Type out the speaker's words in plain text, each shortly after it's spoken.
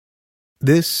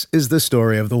This is the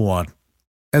story of the one.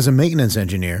 As a maintenance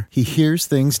engineer, he hears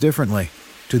things differently.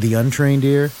 To the untrained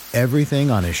ear,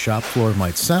 everything on his shop floor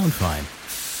might sound fine,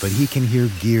 but he can hear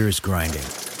gears grinding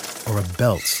or a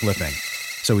belt slipping.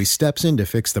 So he steps in to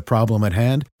fix the problem at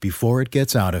hand before it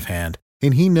gets out of hand.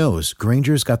 And he knows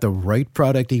Grainger's got the right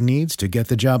product he needs to get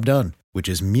the job done, which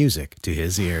is music to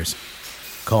his ears.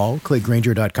 Call, click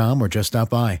Grainger.com, or just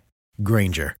stop by.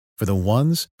 Grainger, for the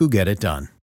ones who get it done.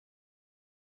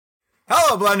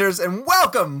 Hello, Blenders, and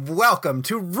welcome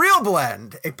to Real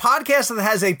Blend, a podcast that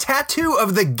has a tattoo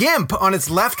of the GIMP on its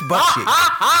left butt cheek.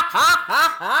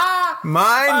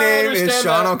 My name is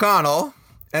Sean O'Connell,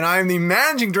 and I am the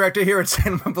managing director here at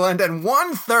Cinema Blend, and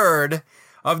 1/3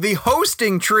 of the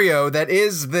hosting trio that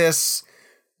is this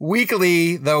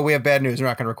weekly, though we have bad news, we're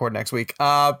not going to record next week,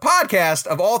 podcast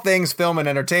of all things film and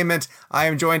entertainment. I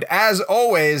am joined, as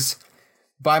always,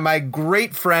 by my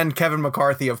great friend Kevin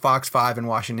McCarthy of Fox 5 in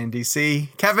Washington,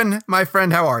 D.C. Kevin, my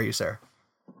friend, how are you, sir?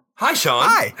 Hi, Sean.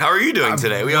 Hi. How are you doing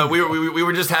today? We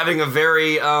were just having a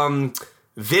very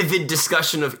vivid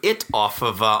discussion of it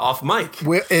off mic.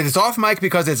 It is off mic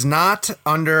because it's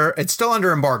still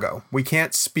under embargo. We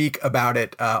can't speak about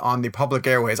it on the public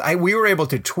airways. We were able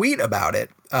to tweet about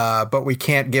it, but we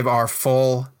can't give our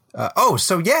full...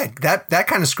 that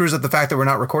kind of screws up the fact that we're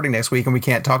not recording next week and we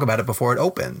can't talk about it before it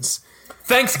opens.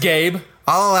 Thanks, Gabe.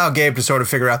 I'll allow Gabe to sort of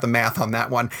figure out the math on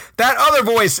that one. That other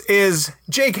voice is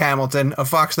Jake Hamilton of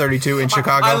Fox 32 in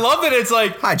Chicago. I love that it's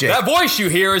like, hi, Jake. That voice you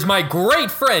hear is my great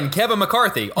friend, Kevin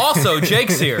McCarthy. Also,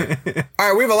 Jake's here. All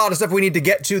right, we have a lot of stuff we need to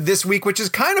get to this week, which is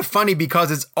kind of funny because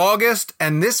it's August,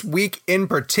 and this week in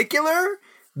particular,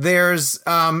 there's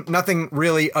nothing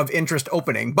really of interest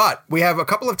opening. But we have a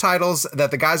couple of titles that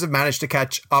the guys have managed to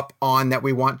catch up on that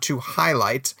we want to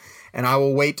highlight, and I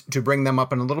will wait to bring them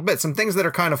up in a little bit. Some things that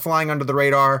are kind of flying under the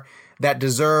radar that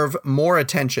deserve more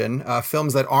attention,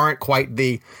 films that aren't quite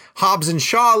the Hobbs and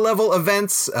Shaw level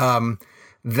events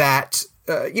that,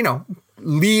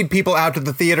 lead people out to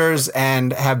the theaters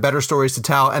and have better stories to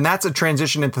tell. And that's a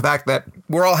transition into the fact that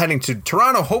we're all heading to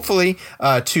Toronto, hopefully,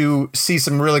 to see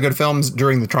some really good films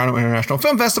during the Toronto International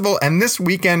Film Festival. And this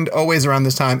weekend, always around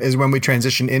this time, is when we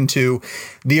transition into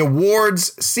the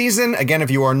awards season. Again, if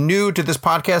you are new to this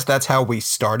podcast, that's how we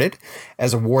started,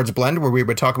 as Awards Blend, where we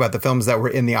would talk about the films that were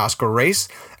in the Oscar race,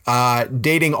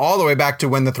 dating all the way back to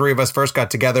when the three of us first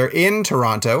got together in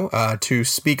Toronto to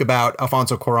speak about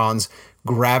Alfonso Cuarón's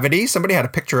Gravity. Somebody had a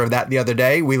picture of that the other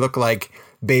day. We look like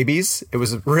babies. It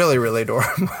was really, really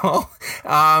adorable.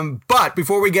 But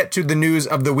before we get to the news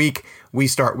of the week, we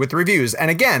start with reviews. And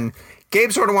again,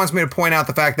 Gabe sort of wants me to point out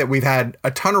the fact that we've had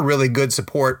a ton of really good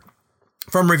support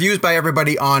from reviews by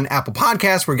everybody on Apple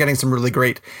Podcasts. We're getting some really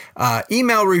great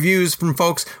email reviews from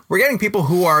folks. We're getting people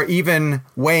who are even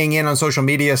weighing in on social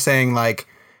media saying, like,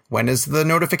 when is the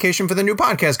notification for the new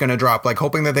podcast going to drop? Like,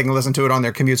 hoping that they can listen to it on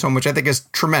their commutes home, which I think is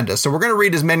tremendous. So we're going to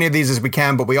read as many of these as we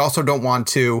can, but we also don't want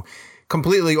to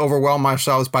completely overwhelm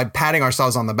ourselves by patting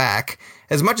ourselves on the back.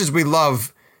 As much as we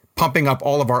love pumping up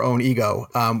all of our own ego,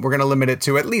 we're going to limit it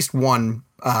to at least one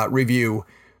review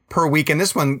per week. And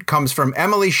this one comes from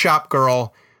Emily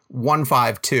Shopgirl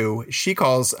 152. She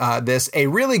calls this a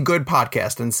really good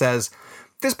podcast and says,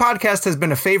 "This podcast has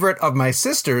been a favorite of my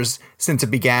sister's since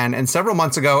it began, and several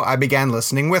months ago I began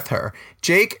listening with her.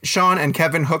 Jake, Sean, and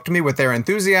Kevin hooked me with their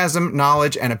enthusiasm,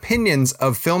 knowledge, and opinions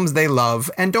of films they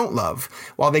love and don't love.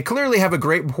 While they clearly have a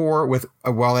great rapport with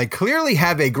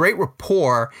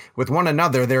one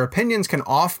another, their opinions can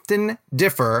often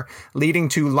differ, leading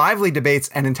to lively debates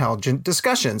and intelligent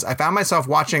discussions. I found myself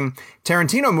watching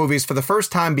Tarantino movies for the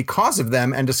first time because of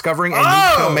them and discovering a new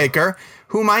filmmaker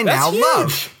whom I now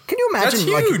love." Can you imagine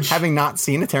like having not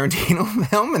seen a Tarantino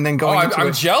film and then going into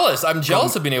I'm jealous. I'm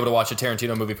jealous of being able to watch a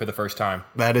Tarantino movie for the first time.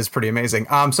 That is pretty amazing.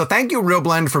 So thank you, Real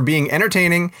Blend, for being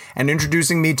entertaining and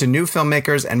introducing me to new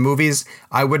filmmakers and movies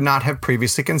I would not have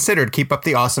previously considered. Keep up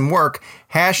the awesome work.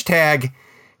 Hashtag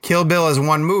Kill Bill is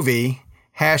one movie.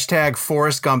 Hashtag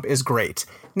Forrest Gump is great.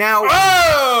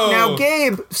 Now,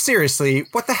 Gabe, seriously,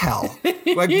 what the hell?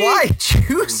 Like, why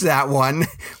choose that one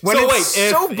when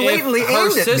so blatantly aimed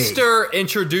at me? Her sister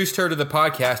introduced her to the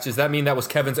podcast. Does that mean that was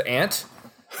Kevin's aunt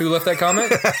who left that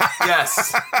comment?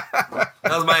 Yes.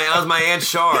 That was my Aunt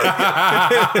Shar.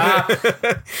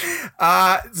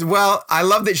 Well, I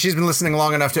love that she's been listening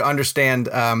long enough to understand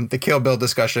the Kill Bill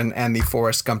discussion and the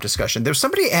Forrest Gump discussion. There's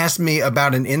somebody asked me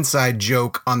about an inside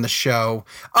joke on the show.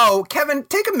 Oh, Kevin,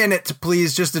 take a minute to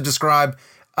please just to describe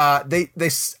I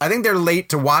think they're late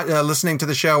to listening to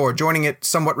the show or joining it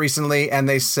somewhat recently, and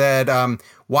they said,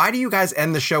 why do you guys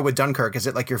end the show with Dunkirk? Is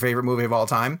it like your favorite movie of all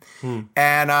time?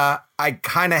 And I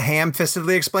kind of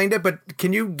ham-fistedly explained it, but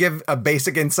can you give a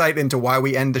basic insight into why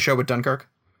we end the show with Dunkirk?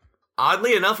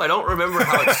 Oddly enough, I don't remember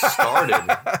how it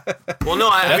started. Well, no,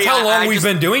 that's how long we've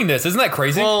been doing this. Isn't that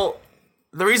crazy? Well,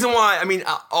 the reason why,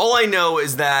 all I know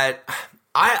is that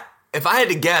if I had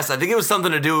to guess, I think it was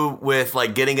something to do with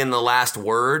like getting in the last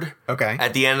word. Okay.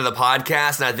 At the end of the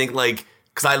podcast, and I think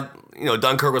because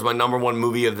Dunkirk was my number one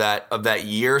movie of that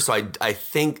year, so I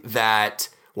think that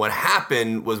what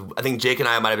happened was I think Jake and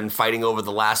I might have been fighting over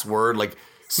the last word, like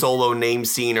solo name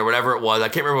scene or whatever it was. I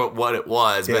can't remember what it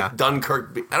was, but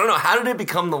Dunkirk. I don't know, how did it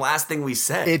become the last thing we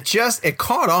said? It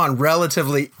caught on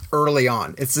relatively early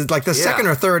on. It's like the second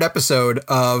or third episode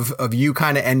of you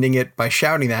kind of ending it by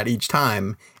shouting that each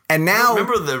time. And now, I don't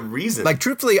remember the reason. Like,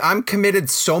 truthfully, I'm committed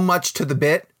so much to the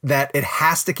bit that it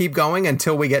has to keep going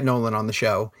until we get Nolan on the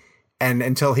show and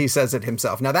until he says it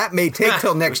himself. Now, that may take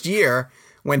till next year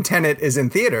when Tenet is in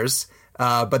theaters,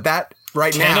 but that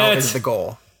now is the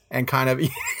goal. And kind of,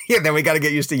 then we got to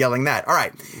get used to yelling that. All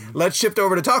right, let's shift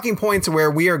over to Talking Points,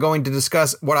 where we are going to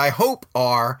discuss what I hope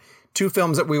are two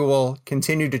films that we will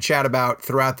continue to chat about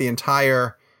throughout the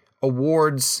entire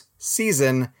awards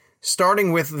season,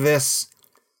 starting with this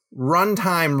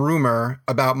runtime rumor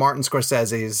about Martin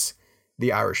Scorsese's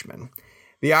The Irishman.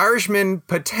 The Irishman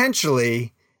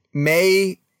potentially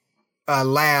may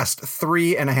last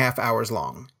 3.5 hours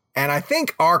long. And I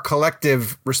think our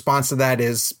collective response to that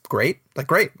is great.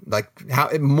 Like how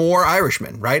more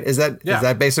Irishmen, right? Is that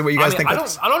basically what you guys think? I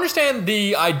don't understand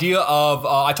the idea of.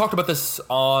 I talked about this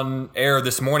on air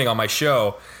this morning on my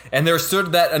show, and there's sort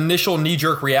of that initial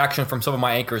knee-jerk reaction from some of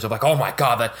my anchors of like, "Oh my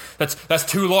god, that's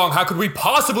too long. How could we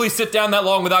possibly sit down that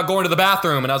long without going to the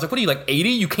bathroom?" And I was like, "What are you, like 80?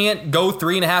 You can't go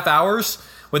 3.5 hours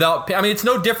without." I mean, it's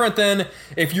no different than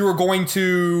if you were going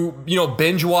to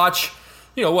binge watch.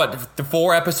 The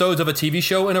 4 episodes of a TV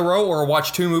show in a row, or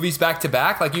watch 2 movies back to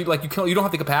back. You don't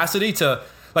have the capacity to.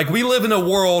 Like, we live in a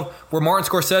world where Martin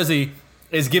Scorsese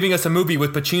is giving us a movie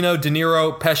with Pacino, De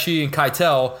Niro, Pesci, and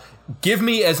Keitel. Give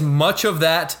me as much of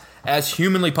that as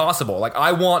humanly possible. Like,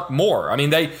 I want more. I mean,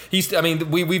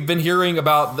 we've been hearing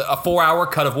about a 4-hour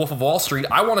cut of Wolf of Wall Street.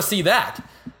 I want to see that.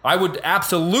 I would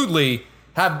absolutely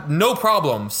have no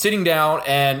problem sitting down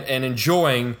and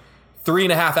enjoying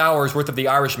 3.5 hours worth of The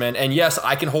Irishman, and yes,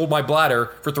 I can hold my bladder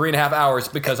for 3.5 hours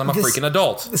because I'm a freaking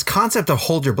adult. This concept of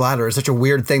hold your bladder is such a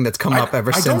weird thing that's come up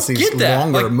ever since these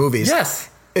longer movies.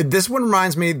 Yes. This one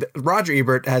reminds me, Roger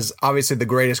Ebert has obviously the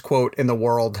greatest quote in the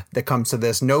world that comes to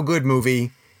this. No good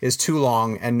movie is too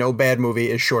long and no bad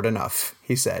movie is short enough,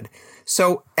 he said.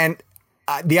 So, and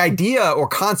the idea or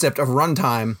concept of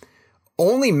runtime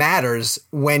only matters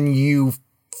when you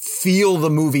feel the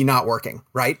movie not working,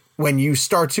 right? When you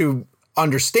start to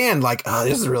understand like, oh,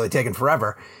 this is really taking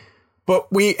forever.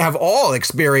 But we have all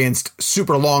experienced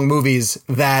super long movies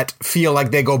that feel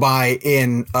like they go by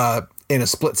in a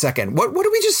split second. What did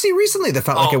we just see recently that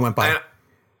felt like it went by?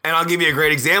 And I'll give you a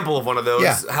great example of one of those.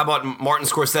 Yeah. How about Martin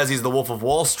Scorsese's The Wolf of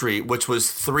Wall Street, which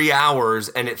was 3 hours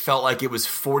and it felt like it was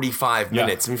 45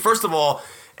 minutes. I mean, first of all,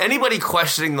 anybody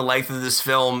questioning the length of this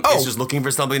film is just looking for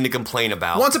something to complain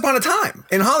about. Once Upon a Time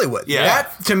in Hollywood. Yeah.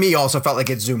 That, to me, also felt like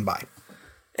it zoomed by.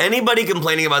 Anybody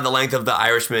complaining about the length of The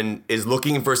Irishman is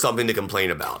looking for something to complain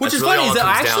about. Which is funny is that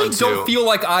I actually don't feel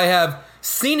like I have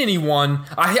seen anyone.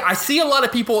 I see a lot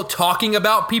of people talking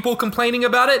about people complaining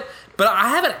about it, but I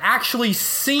haven't actually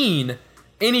seen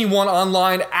anyone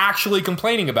online actually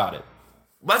complaining about it.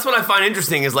 That's what I find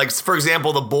interesting is, like, for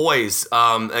example, The Boys.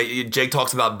 Jake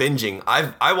talks about binging.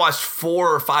 I watched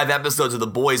 4 or 5 episodes of The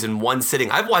Boys in one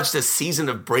sitting. I've watched a season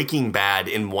of Breaking Bad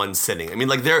in one sitting. I mean,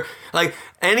 like,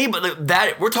 anybody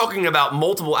that we're talking about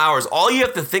multiple hours. All you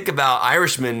have to think about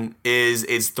Irishman is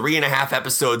 3.5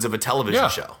 episodes of a television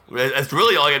show. That's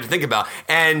really all you have to think about.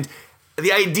 And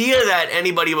the idea that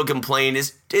anybody would complain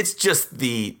is it's just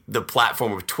the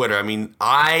platform of Twitter. I mean,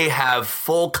 I have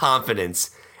full confidence.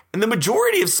 And the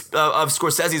majority of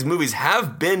Scorsese's movies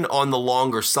have been on the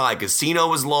longer side. Casino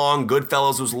was long.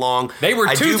 Goodfellas was long. They were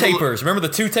 2 tapers. Remember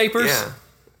the 2 tapers? Yeah,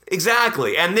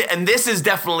 exactly. And this is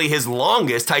definitely his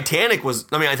longest. Titanic is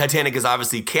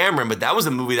obviously Cameron, but that was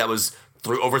a movie that was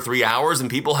over 3 hours, and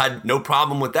people had no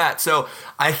problem with that. So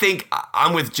I think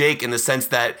I'm with Jake in the sense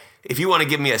that if you want to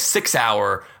give me a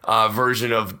 6-hour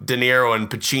version of De Niro and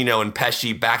Pacino and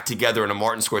Pesci back together in a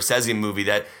Martin Scorsese movie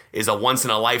that is a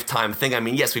once-in-a-lifetime thing. I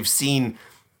mean, yes, we've seen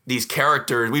these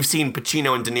characters. We've seen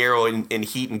Pacino and De Niro in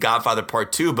Heat and Godfather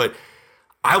Part 2, but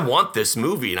I want this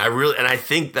movie, and I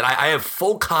think that I have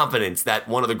full confidence that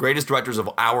one of the greatest directors of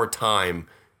our time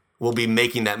will be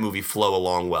making that movie flow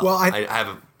along well. Well,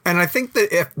 I think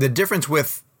that if the difference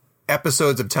with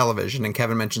episodes of television, and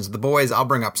Kevin mentions The Boys, I'll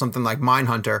bring up something like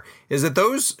Mindhunter, is that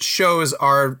those shows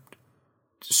are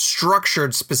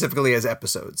structured specifically as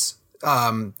episodes.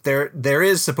 There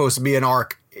is supposed to be an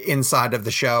arc inside of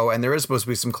the show, and there is supposed to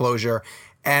be some closure.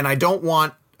 And I don't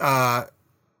want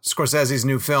Scorsese's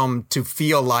new film to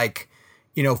feel like,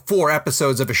 4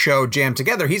 episodes of a show jammed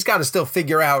together. He's got to still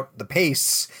figure out the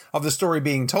pace of the story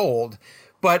being told.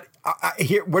 But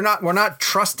here we're not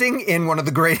trusting in one of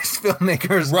the greatest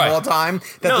filmmakers of all time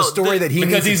the story that he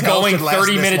because needs he's to tell going should last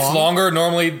 30 this minutes long. longer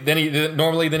normally than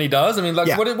he does. I mean,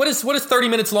 like, what is 30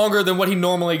 minutes longer than what he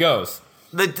normally goes?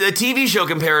 The TV show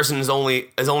comparison is only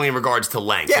in regards to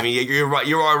length. Yeah. I mean, you're right.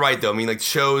 You are right, though. I mean, like,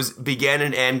 shows begin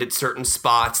and end at certain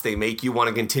spots. They make you want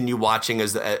to continue watching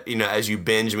as you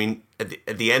binge. I mean,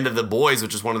 at the end of The Boys,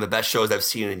 which is one of the best shows I've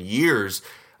seen in years,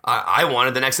 I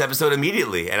wanted the next episode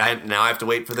immediately, and now I have to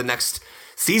wait for the next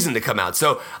season to come out.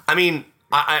 So, I mean,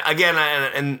 I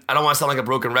don't want to sound like a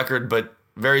broken record, but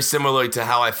very similarly to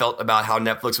how I felt about how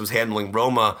Netflix was handling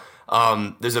Roma.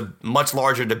 There's a much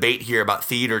larger debate here about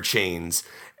theater chains,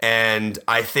 and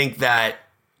I think that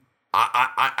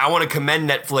I want to commend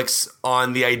Netflix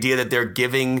on the idea that they're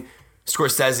giving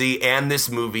Scorsese and this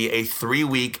movie a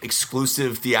 3-week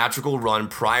exclusive theatrical run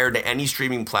prior to any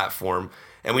streaming platform.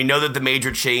 And we know that the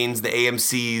major chains, the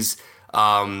AMCs,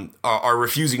 are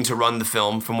refusing to run the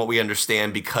film, from what we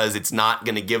understand, because it's not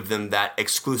going to give them that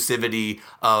exclusivity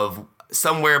of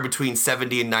somewhere between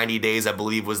 70 and 90 days, I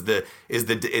believe, is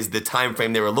the time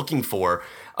frame they were looking for.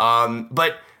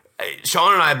 But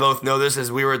Sean and I both know this,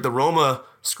 as we were at the Roma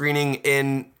screening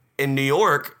in New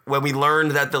York, when we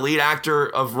learned that the lead actor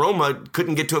of Roma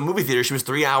couldn't get to a movie theater. She was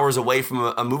 3 hours away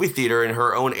from a movie theater in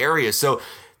her own area. So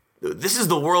this is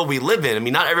the world we live in. I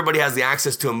mean, not everybody has the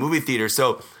access to a movie theater.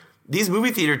 So these movie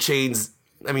theater chains,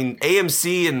 I mean,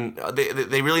 AMC, and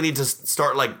they really need to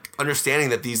start understanding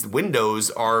that these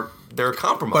windows they're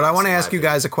compromised. But I want to ask you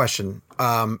guys a question,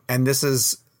 and this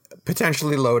is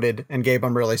potentially loaded. And Gabe,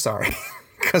 I'm really sorry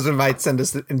because it might send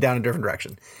us down a different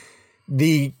direction.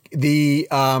 The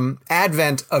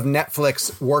advent of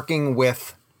Netflix working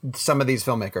with some of these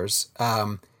filmmakers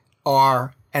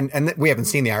and we haven't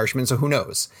seen The Irishman, so who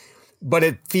knows? But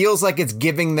it feels like it's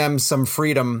giving them some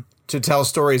freedom to tell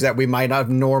stories that we might not have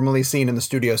normally seen in the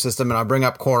studio system. And I'll bring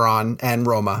up Cuarón and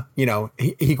Roma.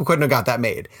 He couldn't have got that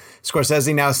made.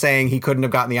 Scorsese now saying he couldn't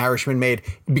have gotten The Irishman made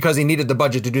because he needed the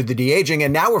budget to do the de-aging.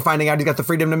 And now we're finding out he's got the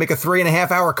freedom to make a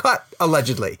 3.5-hour cut,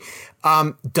 allegedly.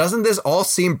 Doesn't this all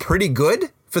seem pretty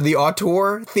good for the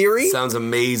auteur theory? Sounds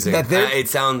amazing. It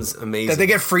sounds amazing. That they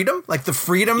get freedom, like the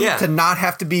freedom to not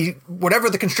have to be, whatever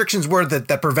the constrictions were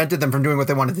that prevented them from doing what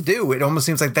they wanted to do. It almost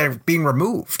seems like they're being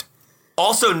removed.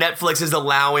 Also, Netflix is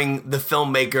allowing the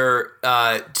filmmaker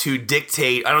to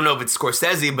dictate, I don't know if it's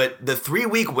Scorsese, but the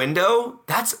 3-week window,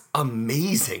 that's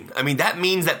amazing. I mean, that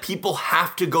means that people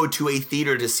have to go to a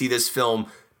theater to see this film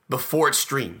before it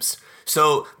streams.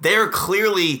 So they're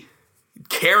clearly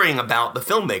caring about the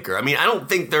filmmaker. I mean, I don't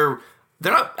think I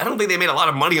don't think they made a lot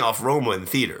of money off Roma in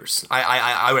theaters.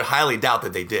 I would highly doubt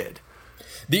that they did.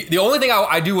 The only thing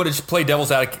I do want to just play devil's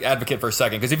advocate for a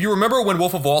second, because if you remember when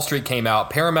Wolf of Wall Street came out,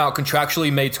 Paramount contractually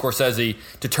made Scorsese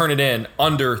to turn it in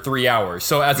under 3 hours.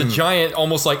 So as a giant,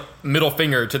 almost like middle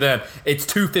finger to them, it's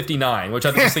 2:59, which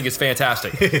I just think is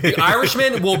fantastic. The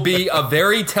Irishman will be a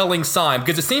very telling sign,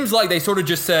 because it seems like they sort of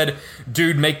just said,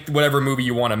 dude, make whatever movie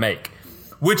you want to make,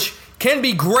 which can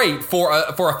be great for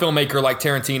a filmmaker like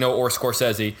Tarantino or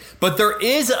Scorsese. But there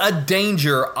is a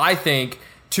danger, I think,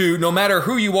 to, no matter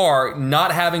who you are,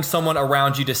 not having someone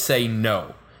around you to say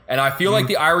no. And I feel like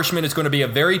The Irishman is going to be a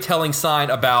very telling sign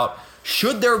about,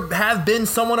 should there have been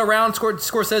someone around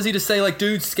Scorsese to say,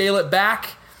 dude, scale it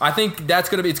back? I think it's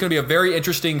going to be a very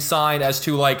interesting sign as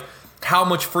to how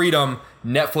much freedom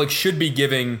Netflix should be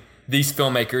giving these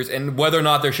filmmakers, and whether or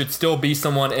not there should still be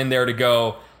someone in there to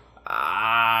go,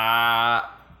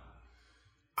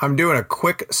 I'm doing a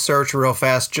quick search real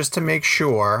fast just to make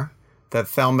sure that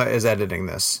Thelma is editing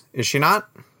this. Is she not?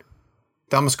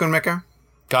 Thelma Schoonmaker?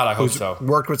 God, I hope so.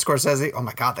 Worked with Scorsese. Oh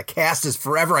my God, the cast is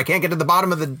forever. I can't get to the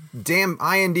bottom of the damn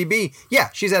IMDb. Yeah,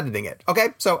 she's editing it. Okay,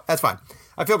 so that's fine.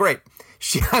 I feel great.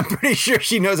 I'm pretty sure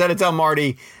she knows how to tell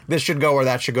Marty this should go or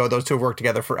that should go. Those two have worked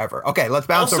together forever. Okay, let's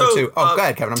bounce over to... Oh, go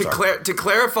ahead, Kevin. I'm sorry. To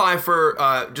clarify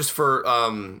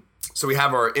so we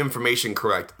have our information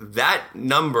correct, that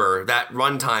number, that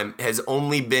runtime, has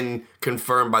only been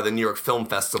confirmed by the New York Film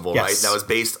Festival, right? That was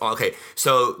based on... Okay,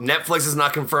 so Netflix has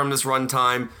not confirmed this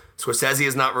runtime. Scorsese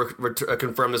has not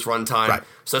confirmed this runtime. Right.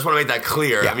 So I just want to make that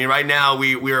clear. Yeah. I mean, right now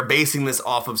we are basing this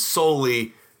off of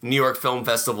solely New York Film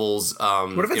Festival's.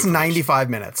 What if it's 95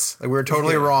 minutes? Like, we were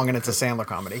totally wrong, and it's a Sandler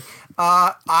comedy.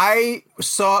 I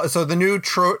saw the new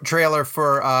trailer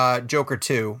for Joker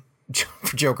 2.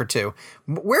 For Joker 2.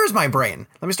 Where's my brain?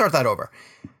 Let me start that over.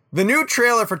 The new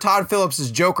trailer for Todd Phillips'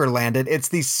 Joker landed. It's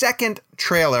the second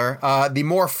trailer, the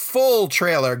more full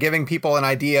trailer, giving people an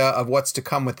idea of what's to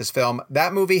come with this film.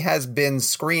 That movie has been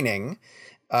screening,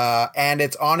 and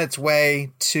it's on its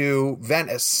way to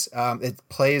Venice. It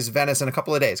plays Venice in a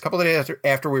couple of days. A couple of days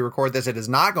after we record this, it is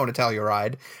not going to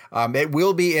Telluride. It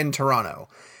will be in Toronto.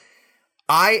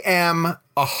 I am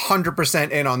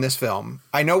 100% in on this film.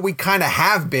 I know we kind of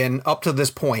have been up to this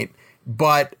point,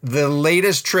 but the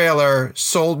latest trailer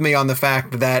sold me on the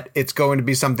fact that it's going to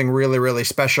be something really, really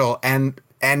special. And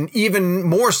even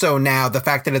more so now, the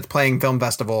fact that it's playing film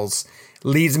festivals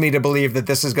leads me to believe that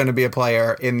this is going to be a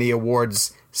player in the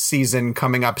awards season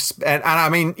coming up. And I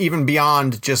mean, even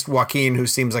beyond just Joaquin, who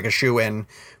seems like a shoo-in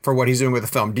for what he's doing with the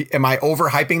film. Am I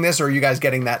overhyping this, or are you guys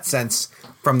getting that sense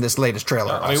from this latest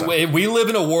trailer? I mean, we live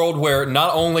in a world where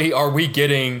not only are we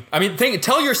getting... I mean,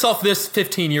 tell yourself this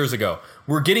 15 years ago.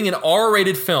 We're getting an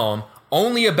R-rated film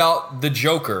only about the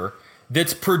Joker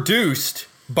that's produced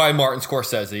by Martin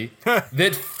Scorsese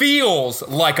that feels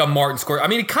like a Martin Scorsese. I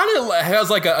mean, it kind of has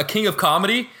like a King of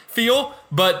Comedy feel,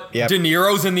 but De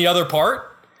Niro's in the other part.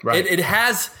 Right. It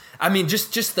has, I mean,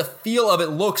 just the feel of it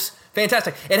looks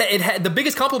fantastic. And the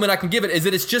biggest compliment I can give it is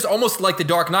that it's just almost like The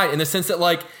Dark Knight in the sense that,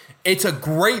 like, it's a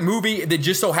great movie that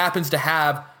just so happens to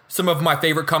have some of my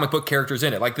favorite comic book characters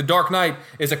in it. Like, The Dark Knight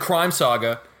is a crime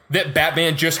saga that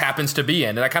Batman just happens to be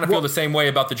in. And I kind of feel the same way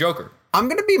about the Joker. I'm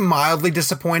going to be mildly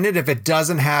disappointed if it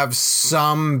doesn't have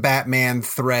some Batman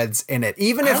threads in it.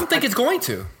 I don't think it's going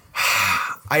to.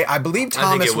 I believe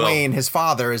Thomas Wayne, his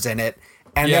father, is in it.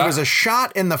 And there was a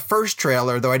shot in the first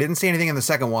trailer, though I didn't see anything in the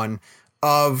second one,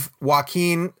 of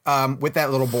Joaquin with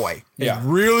that little boy. Yeah.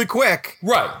 Really quick.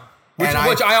 Right.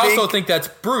 Which I also think that's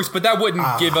Bruce, but that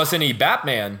wouldn't give us any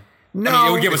Batman. No, I mean,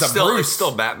 it would give us a Bruce. It's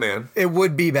still Batman. It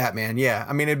would be Batman, yeah.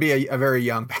 I mean, it'd be a very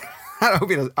young Batman. I hope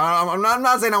he does. I'm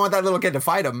not saying I want that little kid to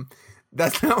fight him.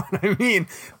 That's not what I mean.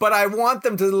 But I want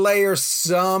them to layer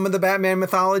some of the Batman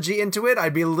mythology into it. I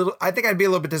think I'd be a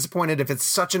little bit disappointed if it's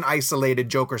such an isolated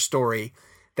Joker story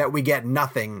that we get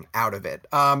nothing out of it.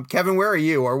 Kevin, where are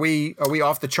you? Are we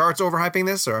off the charts overhyping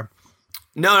this, or?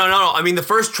 No. I mean, the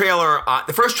first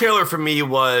trailer for me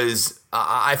was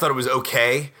I thought it was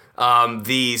okay.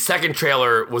 The second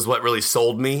trailer was what really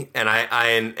sold me, and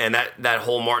that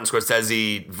whole Martin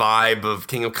Scorsese vibe of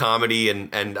King of Comedy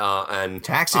and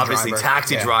Taxi obviously Driver.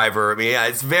 Taxi Driver. I mean, yeah,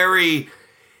 it's very.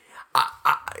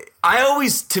 I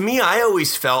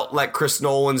always felt like Chris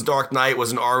Nolan's Dark Knight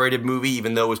was an R-rated movie,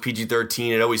 even though it was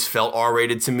PG-13. It always felt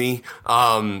R-rated to me.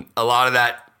 A lot of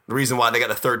that. The reason why they got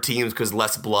the 13 is because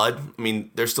less blood. I mean,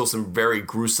 there's still some very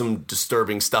gruesome,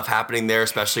 disturbing stuff happening there,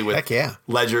 especially with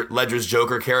Ledger's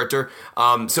Joker character.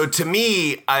 So to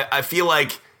me, I feel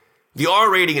like the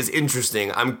R rating is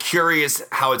interesting. I'm curious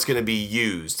how it's going to be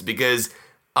used because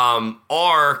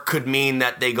R could mean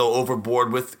that they go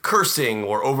overboard with cursing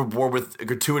or overboard with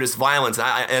gratuitous violence.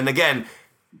 And again,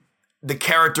 the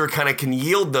character kind of can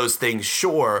yield those things,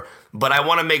 sure, but I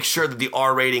want to make sure that the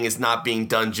R rating is not being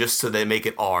done just so they make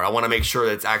it R. I want to make sure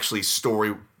that it's actually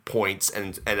story points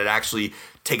and it actually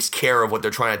takes care of what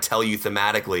they're trying to tell you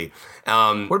thematically.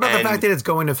 What about the fact that it's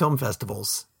going to film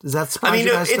festivals? Does that surprise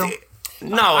you guys still?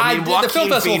 The film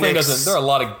festival thing doesn't. There are a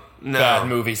lot of bad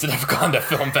movies that have gone to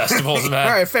film festivals, man.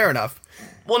 All right, fair enough.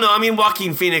 Well, no, I mean,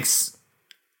 Joaquin Phoenix,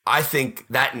 I think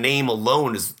that name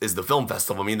alone is the film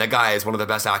festival. I mean, that guy is one of the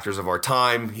best actors of our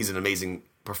time. He's an amazing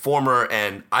performer,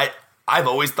 and I've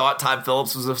always thought Todd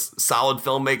Phillips was a solid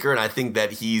filmmaker, and I think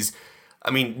that he's.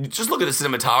 I mean, just look at the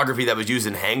cinematography that was used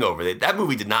in Hangover. That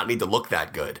movie did not need to look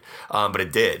that good, but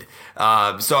it did.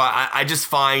 So I just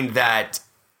find that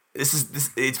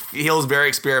it feels very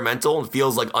experimental. It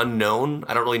feels like unknown.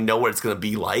 I don't really know what it's going to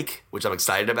be like, which I'm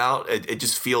excited about. It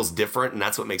just feels different, and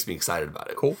that's what makes me excited about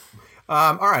it. Cool.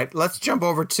 All right, let's jump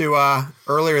over to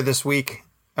earlier this week.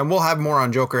 And we'll have more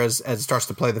on Joker as it starts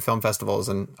to play the film festivals,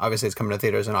 and obviously it's coming to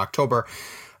theaters in October.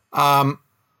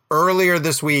 Earlier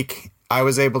this week, I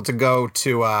was able to go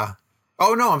to... oh,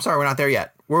 no, I'm sorry, we're not there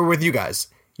yet. We're with you guys.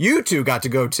 You two got to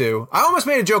go to... I almost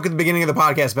made a joke at the beginning of the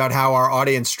podcast about how our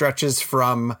audience stretches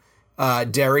from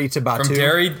Derry to Batu. From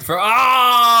Derry?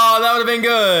 That would have been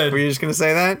good. Were you just going to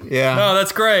say that? Yeah. No,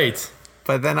 that's great.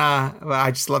 But then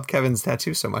I just loved Kevin's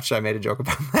tattoo so much that I made a joke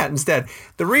about that instead.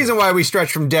 The reason why we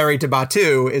stretched from Derry to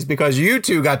Batu is because you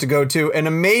two got to go to an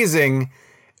amazing,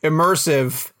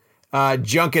 immersive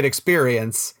junket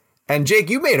experience. And Jake,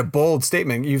 you made a bold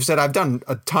statement. You've said, I've done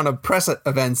a ton of press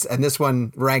events, and this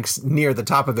one ranks near the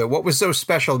top of it. What was so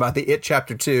special about the It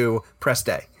Chapter 2 press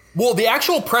day? Well, the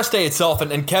actual press day itself,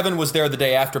 and Kevin was there the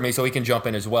day after me, so he can jump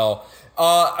in as well.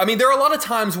 I mean, there are a lot of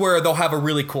times where they'll have a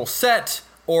really cool set,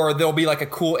 or there'll be like a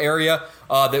cool area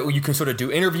that you can sort of do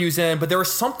interviews in. But there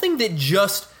was something that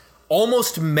just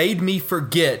almost made me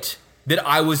forget that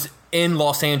I was in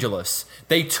Los Angeles.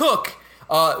 They took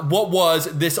what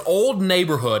was this old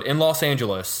neighborhood in Los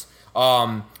Angeles,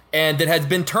 and that has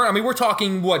been turned. I mean, we're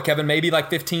talking, what, Kevin, maybe like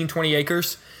 15, 20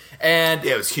 acres? And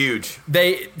yeah, it was huge.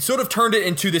 They sort of turned it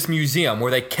into this museum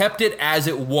where they kept it as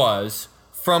it was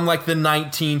from like the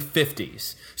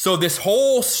 1950s. So this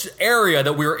whole area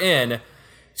that we were in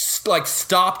like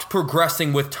stopped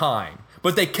progressing with time,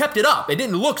 but they kept it up. It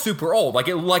didn't look super old.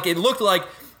 It looked like,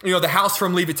 you know, the house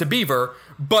from Leave It to Beaver,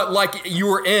 but like you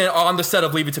were on the set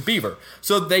of Leave It to Beaver.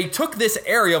 So they took this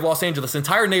area of Los Angeles,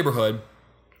 entire neighborhood,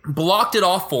 blocked it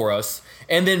off for us,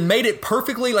 and then made it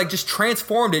perfectly, like just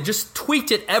transformed it, just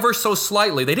tweaked it ever so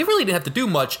slightly. They didn't have to do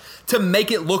much to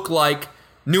make it look like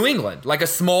New England, like a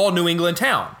small New England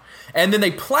town. And then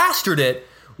they plastered it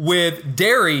with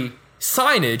Derry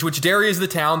signage, which Derry is the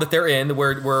town that they're in,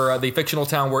 where the fictional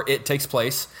town where it takes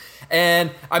place.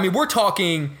 And I mean, we're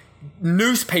talking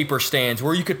newspaper stands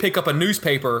where you could pick up a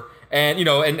newspaper and, you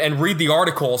know, and read the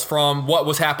articles from what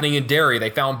was happening in Derry. They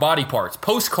found body parts,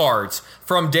 postcards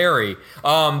from Derry.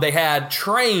 They had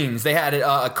trains. They had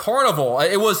a carnival.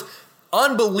 It was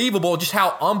unbelievable just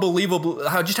how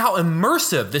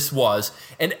immersive this was.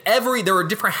 And there were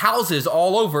different houses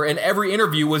all over, and every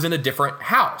interview was in a different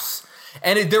house.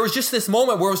 And there was just this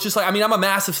moment where it was just like, I mean, I'm a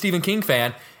massive Stephen King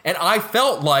fan, and I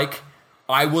felt like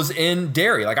I was in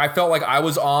Derry. Like, I felt like I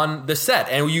was on the set.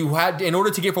 And you had, in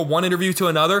order to get from one interview to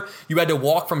another, you had to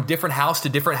walk from different house to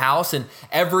different house, and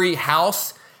every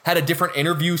house had a different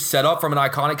interview set up from an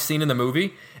iconic scene in the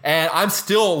movie. And I'm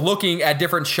still looking at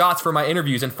different shots for my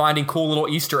interviews and finding cool little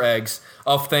Easter eggs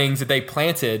of things that they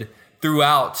planted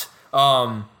throughout.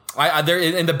 There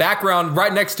in the background,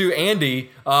 right next to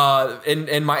Andy,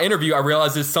 in my interview, I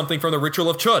realized it's something from the Ritual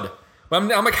of Chud. I'm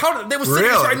like, how? They was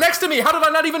sitting right next to me. How did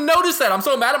I not even notice that? I'm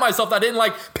so mad at myself that I didn't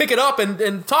like pick it up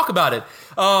and talk about it.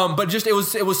 But just it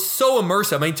was so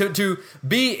immersive. I mean, to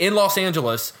be in Los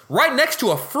Angeles, right next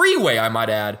to a freeway, I might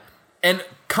add, and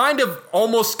kind of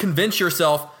almost convince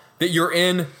yourself that you're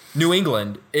in New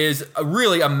England is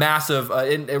really a massive,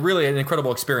 really an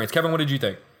incredible experience. Kevin, what did you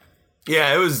think?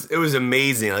 Yeah, it was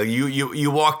amazing. Like you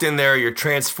walked in there, you're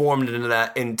transformed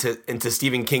into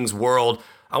Stephen King's world.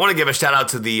 I want to give a shout out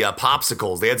to the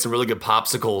popsicles. They had some really good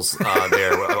popsicles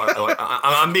there.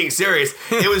 I'm being serious.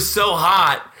 It was so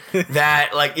hot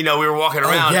that, like, you know, we were walking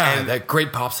around. Oh, yeah, and that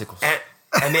great popsicles.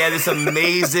 And they had this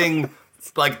amazing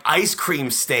like ice cream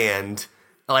stand,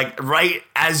 like right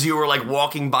as you were like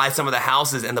walking by some of the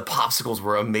houses, and the popsicles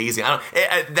were amazing.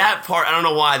 That part, I don't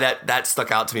know why that stuck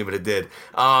out to me, but it did.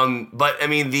 But I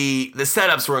mean, the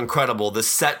setups were incredible. The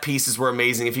set pieces were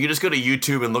amazing. If you could just go to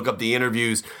YouTube and look up the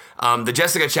interviews, the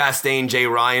Jessica Chastain, Jay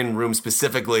Ryan room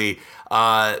specifically,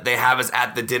 they have us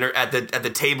at the dinner at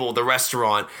the table, the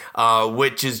restaurant,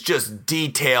 which is just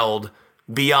detailed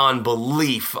beyond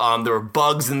belief. There were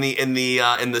bugs in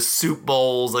the soup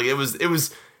bowls. Like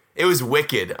it was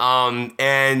wicked.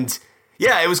 And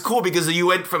yeah, it was cool because you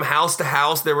went from house to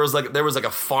house. There was like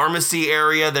a pharmacy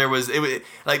area. The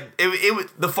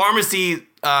pharmacy.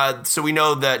 So we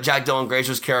know that Jack Dylan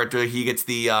Grazer's character, he gets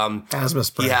the asthma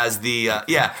spray. He has the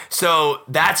yeah. So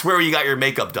that's where you got your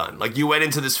makeup done. Like you went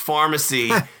into this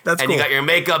pharmacy and cool. You got your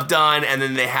makeup done, and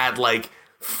then they had like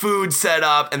food set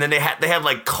up, and then they had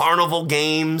like carnival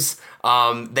games.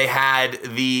 They had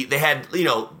you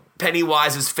know,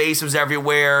 Pennywise's face was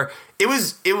everywhere. It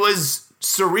was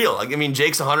surreal. Like, I mean,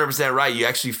 Jake's 100% right. You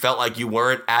actually felt like you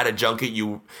weren't at a junket.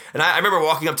 I remember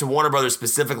walking up to Warner Brothers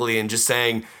specifically and just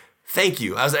saying, thank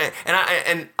you.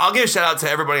 And I'll give a shout out to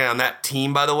everybody on that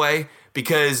team, by the way,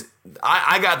 because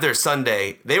I got there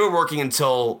Sunday. They were working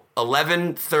until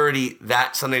 11:30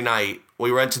 that Sunday night.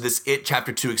 We went to this It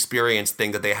Chapter 2 experience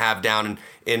thing that they have down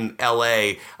in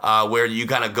LA, where you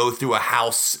kind of go through a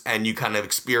house and you kind of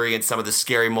experience some of the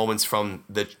scary moments from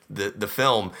the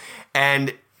film.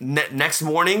 And next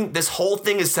morning, this whole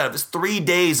thing is set up. There's 3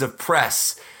 days of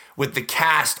press with the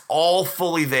cast all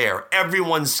fully there.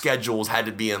 Everyone's schedules had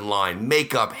to be in line.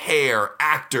 Makeup, hair,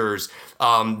 actors,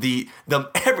 the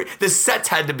sets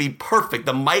had to be perfect.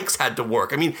 The mics had to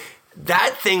work. I mean,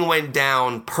 that thing went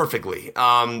down perfectly.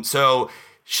 So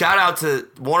shout out to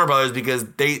Warner Brothers because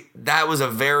that was a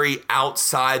very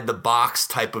outside the box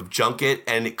type of junket,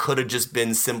 and it could have just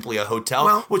been simply a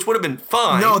hotel, which would have been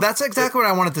fine. No, that's exactly what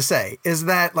I wanted to say. Is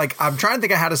that like I'm trying to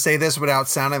think of how to say this without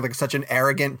sounding like such an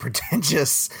arrogant,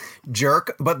 pretentious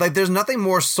jerk. But like, there's nothing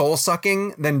more soul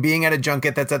sucking than being at a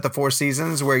junket that's at the Four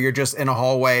Seasons where you're just in a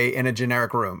hallway in a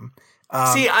generic room.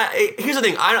 See, here's the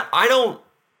thing.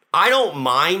 I don't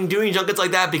mind doing junkets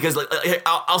like that because, like,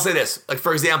 I'll say this. Like,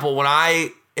 for example,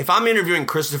 if I'm interviewing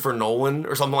Christopher Nolan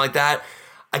or something like that,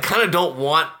 I kind of don't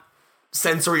want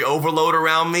sensory overload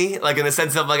around me. Like, in the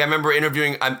sense of, like, I remember I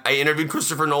interviewed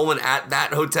Christopher Nolan at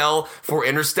that hotel for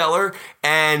Interstellar,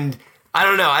 and I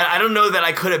don't know. I don't know that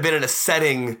I could have been in a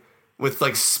setting with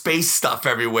like space stuff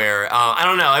everywhere. I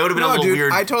don't know. It would have been a little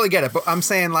weird. I totally get it. But I'm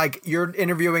saying, like, you're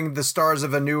interviewing the stars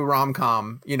of a new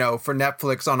rom-com, for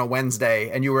Netflix on a Wednesday,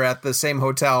 and you were at the same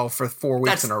hotel for 4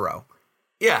 weeks in a row.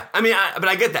 Yeah, I mean, but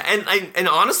I get that, and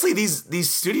honestly, these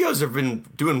studios have been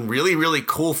doing really, really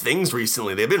cool things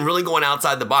recently. They've been really going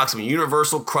outside the box. I mean,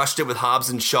 Universal crushed it with Hobbs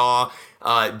and Shaw.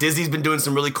 Disney's been doing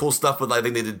some really cool stuff with, I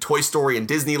think they did Toy Story and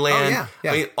Disneyland. Oh,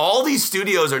 yeah. I mean, all these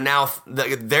studios are now,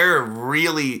 they're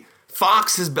really,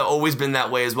 Fox has always been that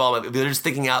way as well. They're just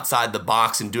thinking outside the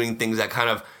box and doing things that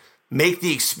kind of make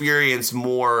the experience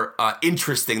more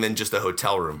interesting than just a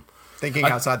hotel room. Thinking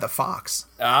outside the Fox.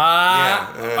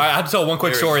 I have to tell one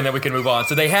quick story and then we can move on.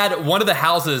 So they had one of the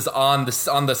houses on the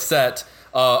set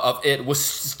of It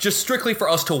was just strictly for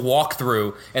us to walk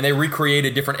through, and they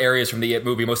recreated different areas from the It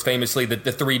movie, most famously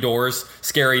the 3 doors,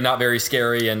 scary, not very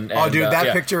scary. And dude,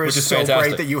 that picture is so fantastic.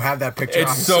 Great that you have that picture.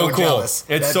 It's so cool. Jealous.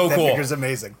 It's so cool. That picture's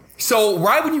amazing. So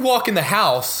right when you walk in the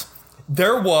house,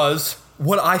 there was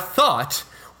what I thought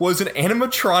was an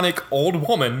animatronic old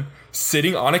woman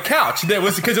sitting on a couch. That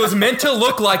was because it was meant to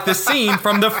look like the scene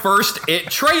from the first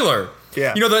It trailer.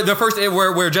 Yeah. The first It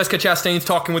where Jessica Chastain's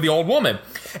talking with the old woman.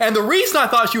 And the reason I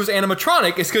thought she was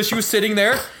animatronic is because she was sitting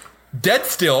there dead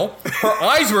still, her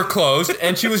eyes were closed,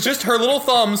 and her little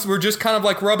thumbs were just kind of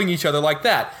like rubbing each other like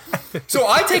that. So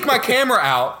I take my camera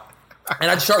out, and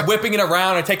I start whipping it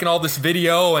around and taking all this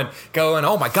video and going,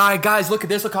 oh my God, guys, look at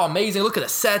this. Look how amazing. Look at the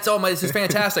sets. Oh my, this is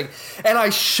fantastic. And I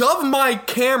shove my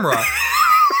camera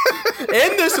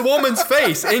in this woman's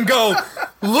face and go,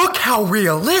 look how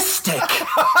realistic.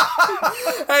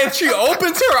 And she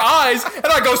opens her eyes and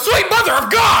I go, sweet mother of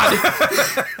God.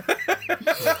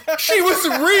 She was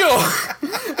real.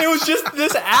 It was just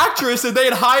this actress that they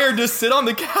had hired to sit on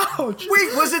the couch.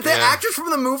 Wait, was it the actress from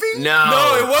the movie?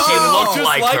 No, it wasn't. She looked just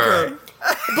like her.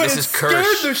 But Mrs. it scared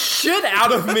the shit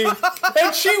out of me. And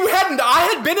I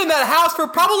had been in that house for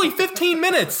probably 15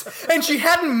 minutes, and she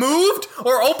hadn't moved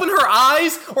or opened her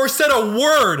eyes or said a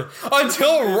word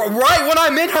until right when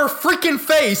I'm in her freaking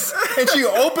face, and she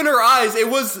opened her eyes. It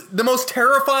was the most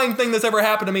terrifying thing that's ever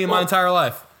happened to me in my entire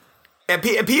life. And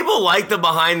people like the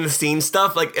behind the scenes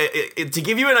stuff. Like to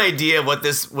give you an idea of what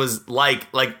this was like.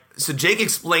 So Jake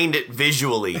explained it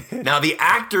visually. Now the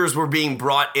actors were being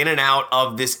brought in and out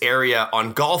of this area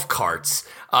on golf carts.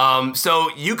 So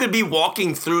you could be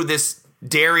walking through this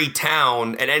dairy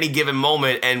town at any given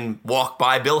moment and walk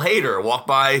by Bill Hader, walk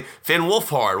by Finn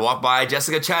Wolfhard, walk by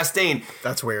Jessica Chastain.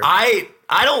 That's weird. I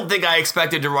don't think I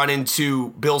expected to run into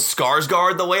Bill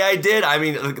Skarsgård the way I did. I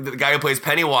mean, the guy who plays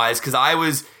Pennywise, because I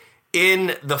was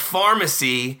in the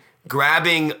pharmacy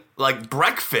grabbing like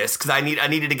breakfast because I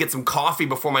needed to get some coffee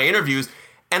before my interviews,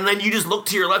 and then you just look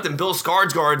to your left and Bill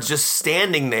Skarsgård's just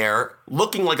standing there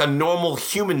looking like a normal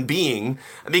human being,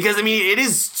 because I mean it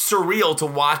is surreal to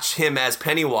watch him as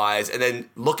Pennywise and then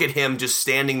look at him just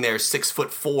standing there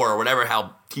 6'4" or whatever,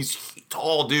 how he's a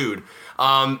tall dude,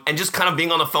 and just kind of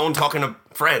being on the phone talking to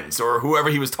friends or whoever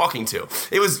he was talking to.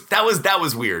 That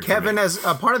was weird. Kevin, as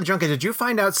a part of the junket, did you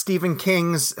find out Stephen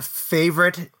King's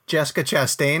favorite Jessica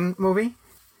Chastain movie?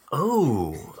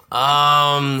 Oh,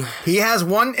 he has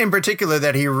one in particular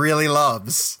that he really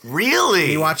loves. Really?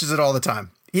 He watches it all the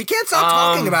time. He can't stop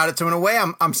talking about it. So in a way,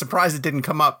 I'm surprised it didn't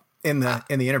come up in the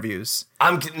interviews.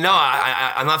 I'm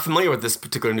not familiar with this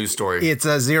particular news story. It's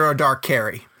a Zero Dark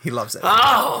Carry. He loves it.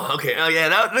 Oh, okay. Oh,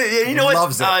 yeah. You know what?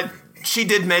 Loves it. She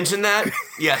did mention that.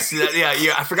 Yes.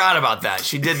 Yeah. I forgot about that.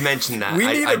 She did mention that. We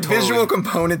need a visual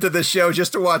component to the show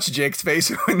just to watch Jake's face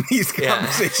when these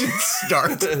conversations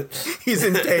start. He's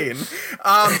in pain.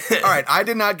 All right. I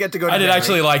did not get to go to I did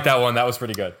actually like that one. That was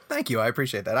pretty good. Thank you. I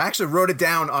appreciate that. I actually wrote it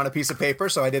down on a piece of paper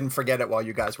so I didn't forget it while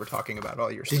you guys were talking about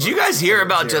all your Did you guys hear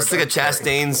about Jessica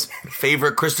Chastain's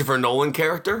favorite Christopher Nolan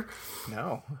character?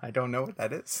 No, I don't know what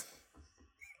that is.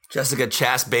 Jessica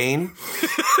Chastain.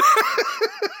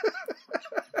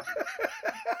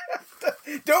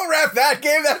 Don't rap that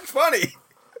game. That's funny.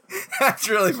 That's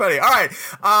really funny. All right.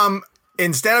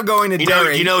 Instead of going to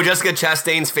Derry, you know Jessica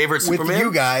Chastain's favorite with Superman?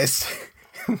 you guys.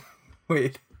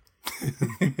 Wait.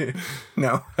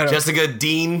 No. I don't. Jessica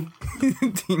Dean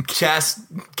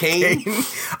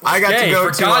Chastain. I got to go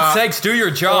for to God's sakes, do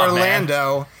your job, man.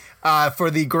 Orlando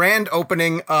for the grand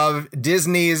opening of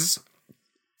Disney's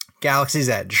Galaxy's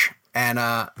Edge. And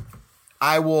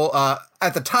I will,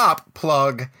 at the top,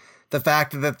 plug the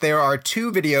fact that there are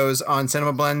 2 videos on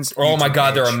Cinema Blend's Oh my YouTube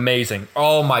God, they're page. amazing.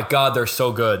 Oh my God, they're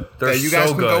so good. They're You guys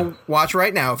so can good. go watch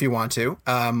right now if you want to.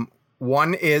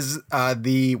 One is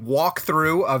the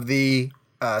walkthrough of the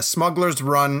Smuggler's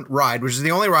Run ride, which is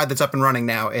the only ride that's up and running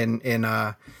now in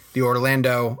the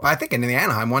Orlando, I think in the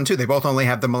Anaheim one too. They both only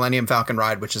have the Millennium Falcon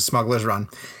ride, which is Smuggler's Run.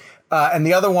 And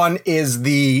the other one is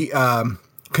the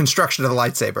construction of the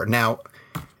lightsaber. Now,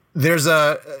 there's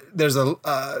a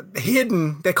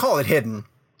hidden, they call it hidden,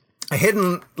 a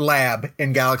hidden lab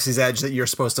in Galaxy's Edge that you're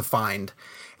supposed to find.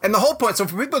 And the whole point, so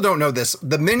for people who don't know this,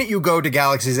 the minute you go to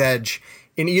Galaxy's Edge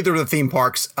in either of the theme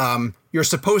parks, you're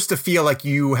supposed to feel like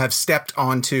you have stepped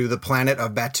onto the planet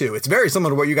of Batuu. It's very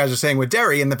similar to what you guys are saying with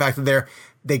Derry, and the fact that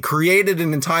they created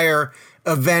an entire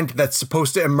event that's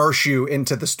supposed to immerse you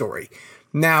into the story.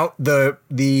 Now,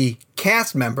 the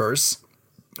cast members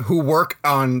who work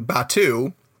on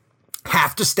Batuu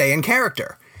have to stay in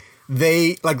character.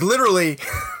 They, like, literally,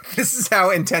 this is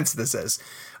how intense this is.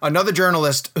 Another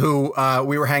journalist who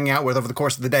we were hanging out with over the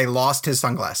course of the day lost his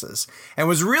sunglasses and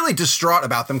was really distraught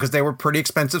about them because they were pretty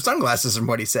expensive sunglasses from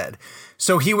what he said.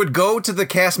 So he would go to the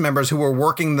cast members who were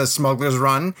working the Smuggler's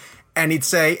Run and he'd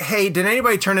say, "Hey, did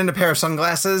anybody turn in a pair of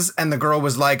sunglasses?" And the girl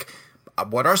was like,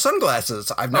 "What are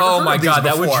sunglasses? I've never heard Oh my of these God,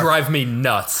 that before." would drive me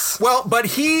nuts. Well, but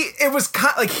he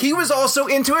was also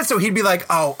into it, so he'd be like,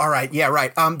 "Oh, all right, yeah,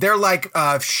 right. They're like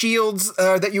shields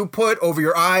that you put over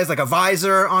your eyes, like a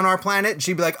visor on our planet." And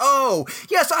she'd be like, "Oh,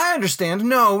 yes, I understand.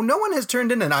 No one has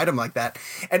turned in an item like that."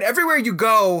 And everywhere you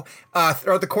go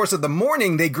throughout the course of the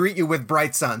morning, they greet you with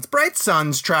bright suns,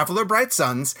 traveler, bright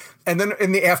suns. And then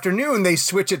in the afternoon, they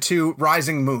switch it to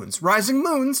rising moons.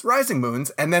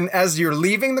 And then as you're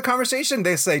leaving the conversation,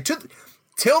 they say,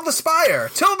 till the spire.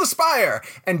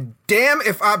 And damn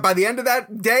if by the end of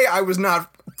that day, I was not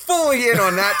fully in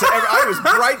on that. I was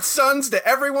bright suns to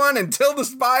everyone until the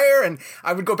spire. And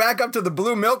I would go back up to the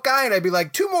blue milk guy and I'd be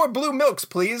like, 2 more blue milks,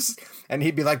 please. And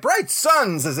he'd be like, bright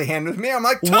suns as he handed me. I'm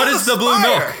like, what is the blue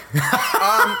milk?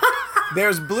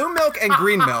 There's blue milk and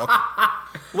green milk.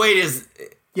 Wait,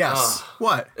 Yes.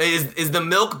 What? Is the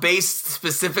milk based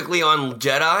specifically on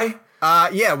Jedi?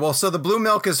 Yeah. Well, so the blue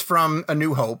milk is from A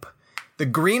New Hope. The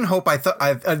green hope,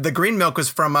 the green milk was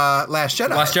from Last Jedi.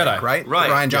 Last Jedi, right? Right.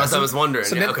 Ryan Yes, Johnson. I was wondering.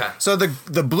 So, Yeah, okay. So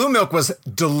the blue milk was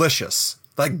delicious.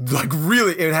 Like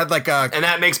really, it had like a And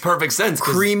that makes perfect sense.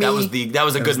 'Cause creamy. That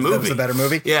was a good movie. That was a better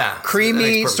movie. Yeah. That Creamy,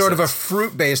 makes perfect sort of a sense.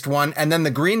 fruit-based one, and then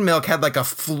the green milk had like a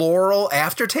floral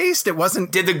aftertaste. It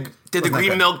wasn't. Did the green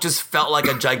good. milk just felt like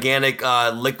a gigantic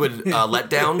liquid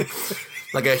letdown?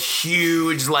 Like a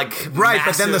huge, like, Right,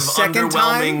 but then the massive, second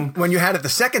time, underwhelming- when you had it the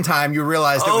second time, you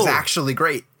realized it was Oh. actually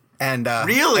great. And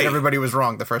Really? and everybody was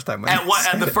wrong the first time. When At you what?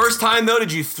 said At the it. first time though,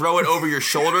 did you throw it over your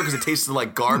shoulder because it tasted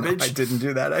like garbage? I didn't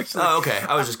do that actually. Oh, okay.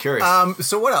 I was just curious.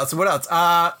 So what else?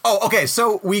 Okay.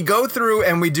 So we go through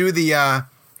and we do the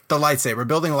lightsaber,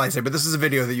 building a lightsaber. This is a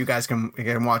video that you guys can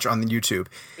watch on the YouTube.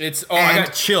 I And-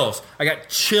 got chills. I got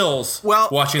chills Well,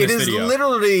 watching it this is video.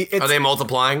 literally. Are they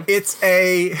multiplying? It's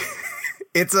a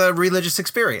it's a religious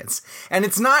experience, and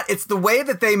it's the way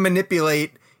that they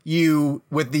manipulate you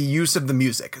with the use of the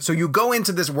music. So you go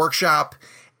into this workshop,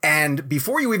 and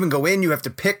before you even go in, you have to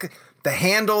pick the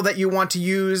handle that you want to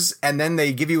use, and then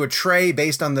they give you a tray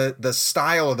based on the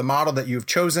style or the model that you've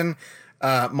chosen.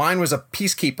 Mine was a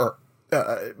Peacekeeper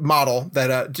model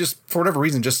that just for whatever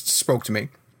reason just spoke to me.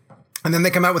 And then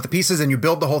they come out with the pieces and you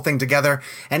build the whole thing together.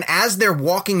 And as they're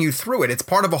walking you through it, it's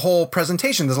part of a whole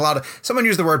presentation. There's someone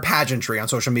used the word pageantry on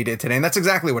social media today, and that's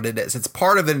exactly what it is. It's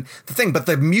part of the thing, but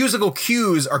the musical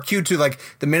cues are cued to, like,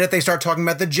 the minute they start talking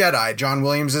about the Jedi, John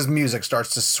Williams' music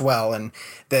starts to swell. And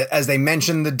as they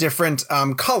mention the different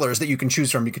colors that you can choose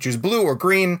from, you could choose blue or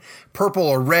green, purple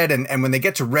or red. And when they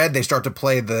get to red, they start to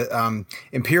play the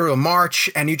Imperial March,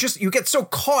 and you get so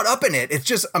caught up in it. It's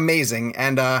just amazing.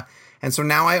 And so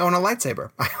now I own a lightsaber.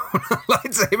 I own a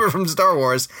lightsaber from Star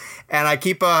Wars. And I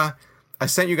keep, I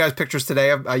sent you guys pictures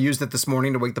today. I used it this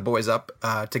morning to wake the boys up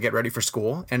to get ready for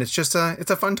school. And it's just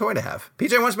it's a fun toy to have.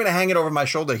 PJ wants me to hang it over my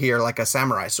shoulder here like a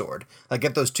samurai sword. Like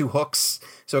get those 2 hooks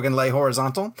so it can lay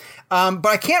horizontal. But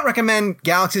I can't recommend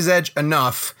Galaxy's Edge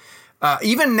enough.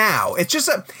 Even now, it's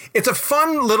a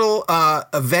fun little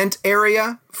event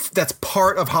area that's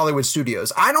part of Hollywood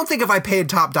Studios. I don't think if I paid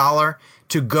top dollar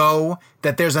to go,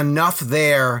 that there's enough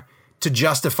there to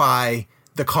justify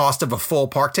the cost of a full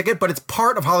park ticket, but it's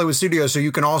part of Hollywood Studios, so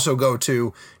you can also go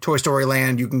to Toy Story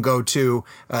Land, you can go to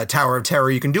Tower of Terror,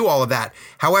 you can do all of that.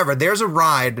 However, there's a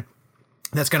ride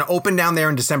that's going to open down there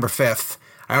on December 5th.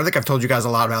 I don't think I've told you guys a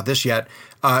lot about this yet.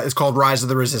 It's called Rise of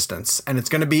the Resistance, and it's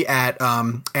going to be at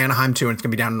Anaheim too, and it's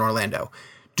going to be down in Orlando.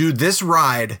 Dude, this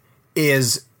ride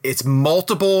it's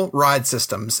multiple ride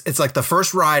systems. It's like the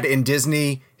first ride in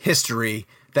Disney history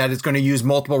that is going to use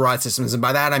multiple ride systems, and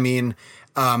by that I mean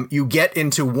you get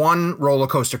into one roller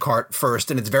coaster cart first,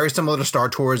 and it's very similar to Star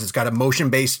Tours. It's got a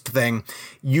motion-based thing.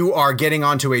 You are getting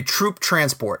onto a troop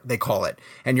transport, they call it,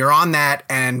 and you're on that,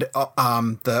 and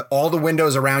all the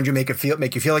windows around you make you feel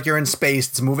like you're in space.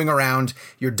 It's moving around.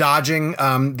 You're dodging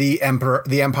the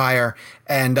Empire,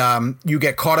 and you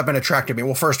get caught up in a tractor beam.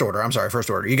 Well, first order.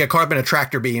 You get caught up in a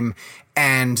tractor beam,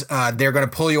 and they're going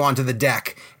to pull you onto the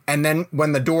deck. And then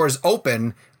when the doors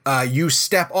open, you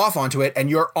step off onto it, and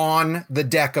you're on the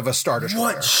deck of a Star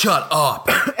Destroyer. What? Shut up.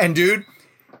 And dude,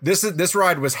 this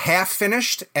ride was half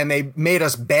finished, and they made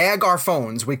us bag our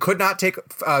phones. We could not take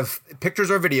pictures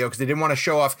or video because they didn't want to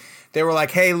show off. They were like,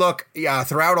 hey, look,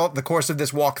 throughout the course of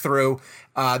this walkthrough,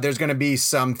 there's going to be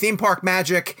some theme park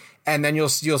magic, and then you'll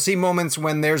see moments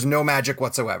when there's no magic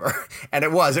whatsoever. And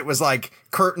it was like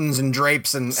curtains and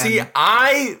drapes and see,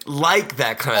 I like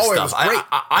that kind of stuff. It was great.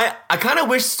 I kind of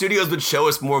wish studios would show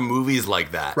us more movies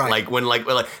like that. Right. Like when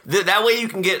that way you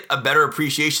can get a better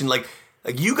appreciation. Like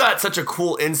you got such a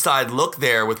cool inside look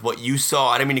there with what you saw.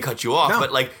 I didn't mean to cut you off,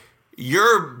 but like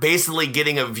you're basically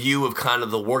getting a view of kind of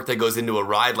the work that goes into a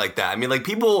ride like that. I mean, like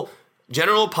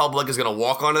general public is going to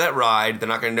walk onto that ride. They're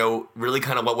not going to know really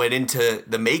kind of what went into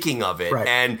the making of it. Right.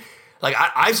 And like,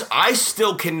 I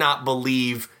still cannot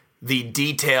believe the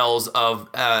details of,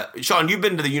 Sean, you've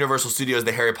been to the Universal Studios,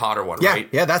 the Harry Potter one, right?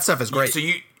 Yeah, that stuff is great. So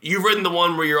you've ridden the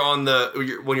one where you're on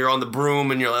the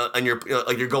broom and you're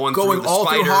going through the all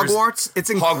spiders. through Hogwarts. It's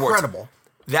incredible.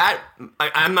 That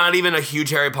I'm not even a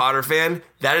huge Harry Potter fan.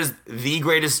 That is the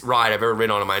greatest ride I've ever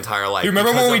ridden on in my entire life. You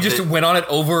remember when we just went on it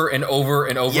over and over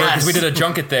and over? Yes. Because we did a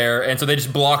junket there, and so they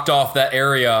just blocked off that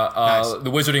area,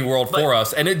 the Wizarding World, for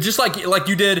us. And it just like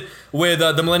you did with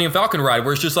the Millennium Falcon ride,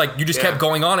 where it's just like you just kept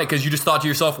going on it because you just thought to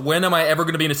yourself, when am I ever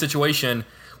going to be in a situation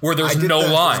where there's no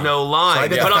line? There's no line. So I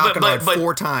did the Falcon ride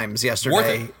 4 times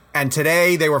yesterday, and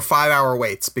today they were 5-hour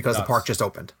waits because the park just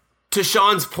opened. To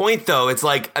Sean's point, though, it's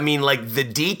like, I mean, like the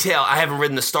detail. I haven't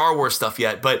ridden the Star Wars stuff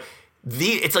yet, but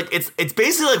it's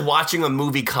basically like watching a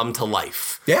movie come to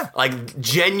life. Yeah, like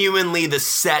genuinely the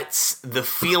sets, the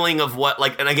feeling of what,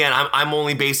 like, and again, I'm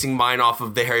only basing mine off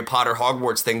of the Harry Potter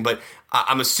Hogwarts thing, but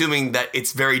I'm assuming that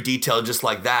it's very detailed, just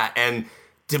like that, and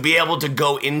to be able to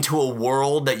go into a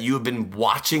world that you have been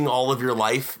watching all of your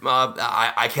life,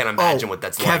 I can't imagine what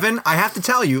that's like. Kevin, I have to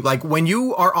tell you, like when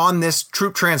you are on this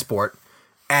troop transport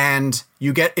and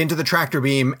you get into the tractor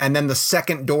beam and then the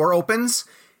second door opens,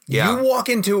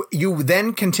 you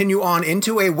then continue on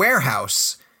into a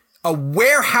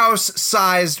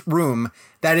warehouse-sized room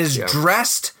that is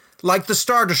dressed like the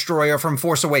Star Destroyer from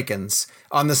Force Awakens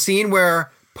on the scene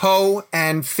where Poe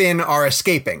and Finn are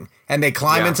escaping. And they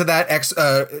climb into that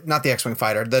not the X-Wing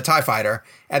fighter, the TIE fighter,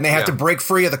 and they have to break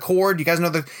free of the cord. You guys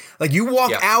know you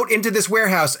walk out into this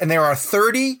warehouse and there are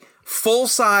 30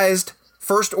 full-sized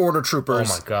First Order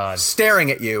troopers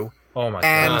staring at you. Oh my God.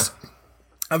 And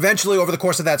eventually, over the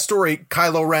course of that story,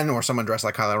 Kylo Ren, or someone dressed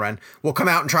like Kylo Ren, will come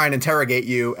out and try and interrogate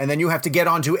you, and then you have to get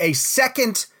onto a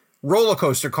second roller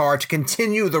coaster car to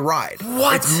continue the ride.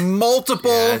 What? It's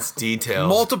multiple. Yeah, it's detailed.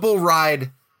 Multiple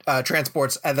ride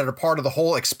transports that are part of the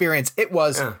whole experience. It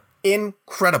was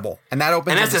incredible, and that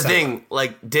opens. And that's in the thing.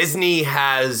 Like Disney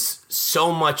has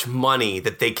so much money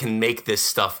that they can make this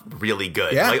stuff really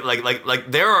good. Yeah. Like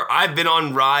I've been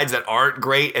on rides that aren't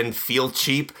great and feel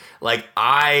cheap.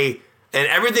 And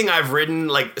everything I've ridden,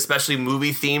 like especially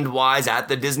movie themed wise at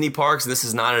the Disney parks, this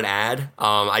is not an ad.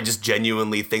 I just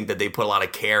genuinely think that they put a lot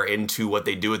of care into what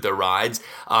they do with their rides.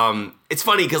 It's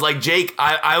funny because like Jake,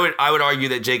 I would argue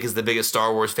that Jake is the biggest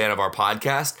Star Wars fan of our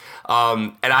podcast.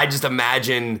 And I just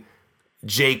imagine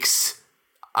Jake's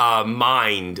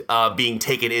mind being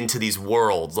taken into these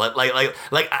worlds. Like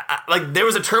there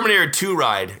was a Terminator 2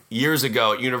 ride years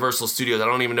ago at Universal Studios. I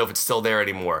don't even know if it's still there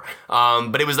anymore.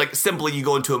 But it was like simply you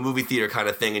go into a movie theater kind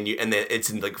of thing, and then it's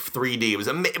in like 3D.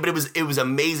 It was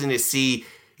amazing to see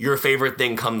your favorite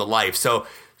thing come to life. So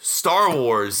Star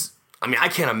Wars, I mean, I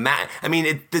can't imagine. I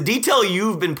mean, the detail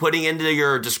you've been putting into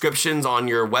your descriptions on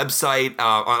your website,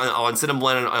 on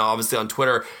Cineblend, and obviously on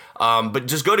Twitter, But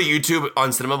just go to YouTube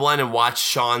on Cinema Blend and watch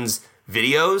Sean's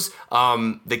videos.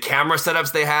 The camera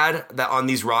setups they had that on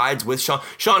these rides with Sean.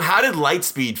 Sean, how did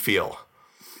Lightspeed feel?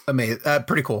 Amazing,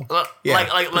 pretty cool. Like,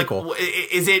 cool.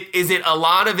 Is it a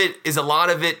lot of it? Is a lot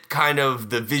of it kind of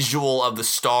the visual of the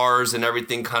stars and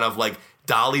everything, kind of like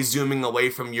dolly zooming away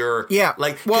from your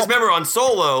because remember on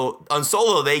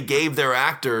Solo they gave their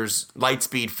actors light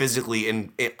speed physically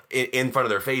in front of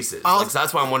their faces. So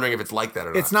that's why I'm wondering if it's like that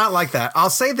or not. It's not like that. I'll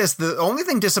say this: the only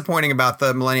thing disappointing about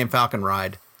the Millennium Falcon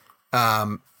ride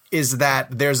is that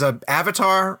there's a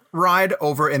Avatar ride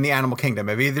over in the Animal Kingdom.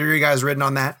 Have either of you guys ridden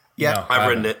on that yet? No, I've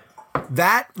ridden it.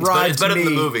 That ride it's better to me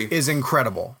than the movie. Is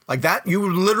incredible. Like that,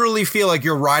 you literally feel like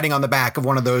you're riding on the back of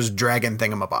one of those dragon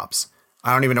thingamabobs.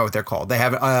 I don't even know what they're called. They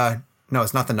have no,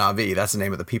 it's not the Na'vi. That's the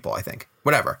name of the people, I think.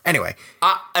 Whatever. Anyway,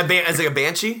 it's like a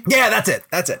Banshee. Yeah, that's it.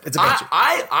 It's a Banshee.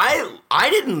 I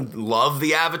didn't love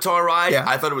the Avatar ride. Yeah.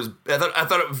 I thought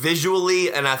it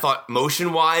visually and I thought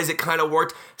motion wise it kind of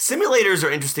worked. Simulators are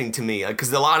interesting to me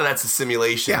because a lot of that's a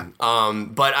simulation. Yeah.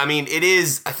 But I mean, it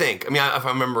is. I think. I mean, if I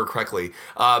remember correctly,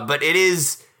 but it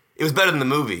is. It was better than the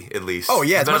movie, at least. Oh,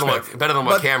 yeah. It's better than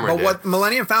what Cameron did. But what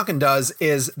Millennium Falcon does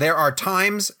is there are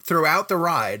times throughout the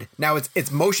ride. Now,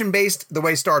 it's motion-based the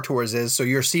way Star Tours is, so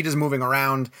your seat is moving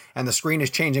around and the screen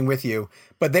is changing with you.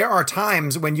 But there are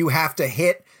times when you have to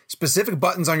hit specific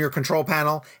buttons on your control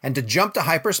panel, and to jump to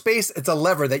hyperspace, it's a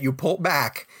lever that you pull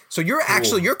back. So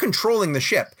you're controlling the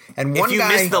ship. And if you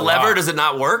miss the lever, does it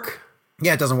not work?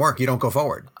 Yeah, it doesn't work. You don't go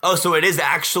forward. Oh, so it is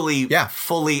actually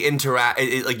fully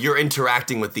like you're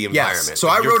interacting with the environment. Yes. So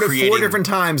like I rode it 4 different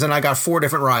times, and I got 4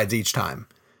 different rides each time.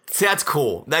 See, that's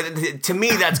cool. To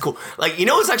me, that's cool. Like, you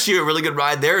know what's actually a really good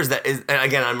ride there and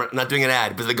again, I'm not doing an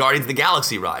ad, but the Guardians of the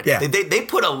Galaxy ride. Yeah. They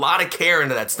put a lot of care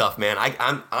into that stuff, man.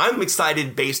 I'm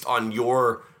excited based on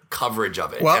your coverage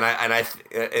of it. Well,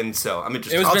 and so I'm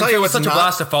interested. It was such a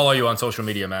blast to follow you on social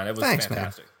media, man. It was fantastic.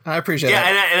 Man. I appreciate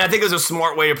that. Yeah, and I think it was a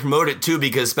smart way to promote it too,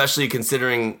 because especially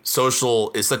considering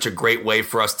social is such a great way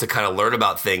for us to kind of learn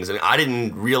about things. And I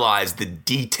didn't realize the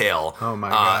detail. Oh my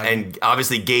God. And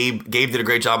obviously Gabe did a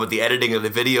great job with the editing of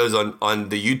the videos on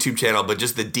the YouTube channel, but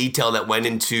just the detail that went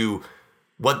into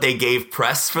what they gave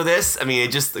press for this. I mean,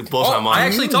 it just blows my mind. I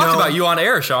actually talked about you on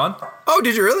air, Sean. Oh,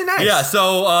 did you really? Nice. Yeah,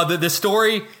 so the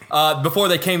story before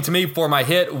they came to me for my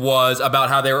hit was about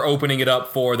how they were opening it up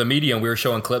for the media, and we were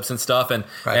showing clips and stuff, and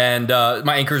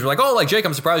my anchors were like, "Oh, like Jake,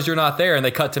 I'm surprised you're not there." And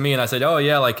they cut to me, and I said, "Oh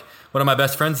yeah, like one of my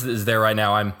best friends is there right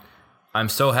now. I'm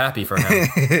so happy for him."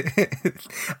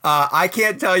 I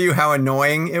can't tell you how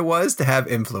annoying it was to have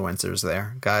influencers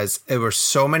there, guys. There were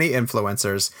so many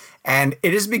influencers, and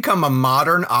it has become a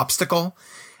modern obstacle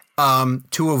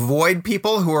to avoid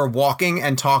people who are walking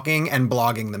and talking and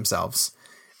blogging themselves.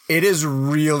 It is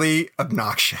really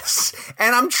obnoxious.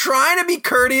 And I'm trying to be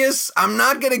courteous. I'm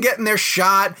not going to get in their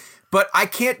shot, but I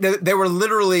can't. There were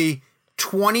literally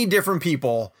 20 different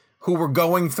people who were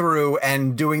going through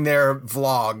and doing their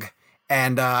vlog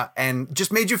and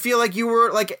just made you feel like you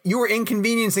were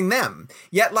inconveniencing them.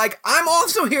 Yet, like, I'm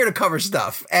also here to cover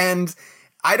stuff, and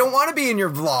I don't want to be in your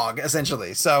vlog,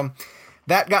 essentially. So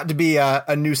that got to be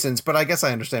a nuisance, but I guess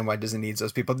I understand why Disney needs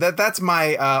those people. That's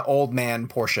my old man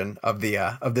portion of the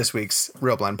of this week's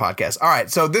Real Blend podcast. All right,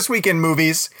 so this week in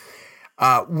movies,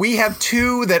 we have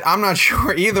 2 that I'm not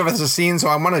sure either of us has seen, so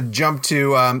I want to jump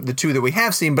to the 2 that we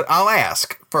have seen, but I'll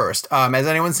ask first. Has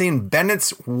anyone seen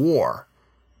Bennett's War?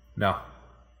 No.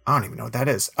 I don't even know what that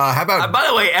is. How about? By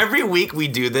the way, every week we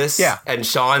do this, and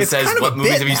Sean says, kind of "What a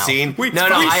movies bit have you now. seen?" We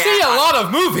see a lot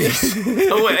of movies.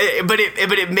 but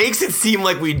it makes it seem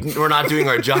like we're not doing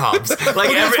our jobs. Like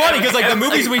it's funny because like the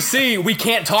movies we see, we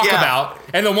can't talk about,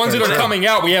 and the ones that are coming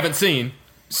out, we haven't seen.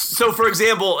 So, for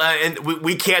example, and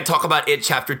we can't talk about It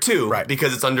Chapter 2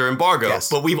 because it's under embargo,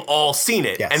 but we've all seen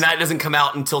it, and that doesn't come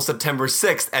out until September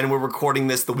 6th, and we're recording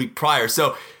this the week prior.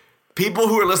 So, people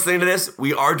who are listening to this,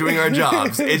 we are doing our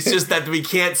jobs. It's just that we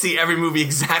can't see every movie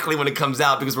exactly when it comes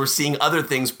out because we're seeing other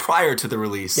things prior to the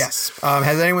release. Yes.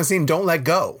 Has anyone seen Don't Let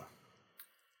Go?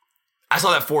 I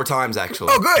saw that 4 times, actually.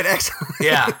 Oh, good. Excellent.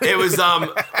 Yeah, it was,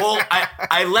 well,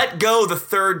 I let go the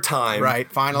 3rd time. Right,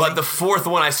 finally. But the fourth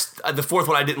one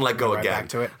I didn't let go again. Back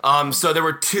to it. So there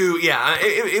were 2,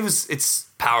 it's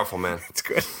powerful, man. It's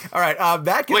good. All right,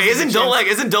 that gives Wait, isn't Don't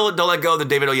Let Go the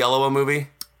David Oyelowo movie?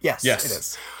 Yes, it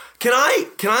is. Can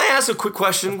I ask a quick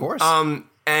question? Of course.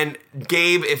 And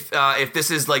Gabe, if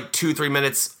this is like 2-3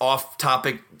 minutes off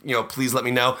topic, please let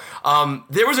me know.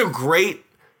 There was a great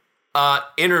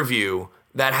interview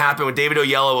that happened with David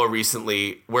Oyelowo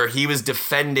recently where he was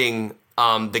defending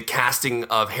the casting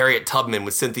of Harriet Tubman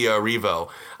with Cynthia Erivo.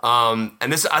 And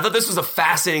I thought this was a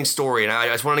fascinating story, and I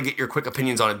just wanted to get your quick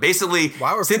opinions on it. Basically,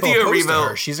 Why were Cynthia people opposed to Erivo.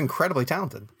 her? She's incredibly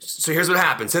talented. So here's what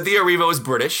happened. Cynthia Erivo is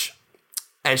British,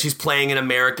 and she's playing an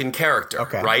American character,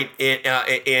 right? In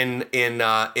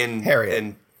Harriet.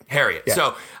 In Harriet. Yeah.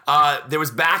 So there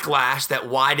was backlash that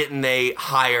why didn't they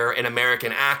hire an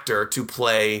American actor to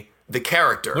play the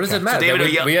character? What does it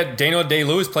matter? We had Daniel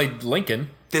Day-Lewis played Lincoln.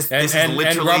 And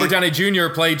Robert Downey Jr.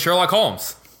 played Sherlock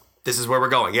Holmes. This is where we're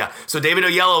going, yeah. So David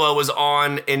Oyelowo was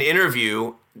on an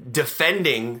interview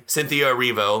defending Cynthia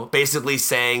Erivo, basically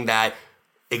saying that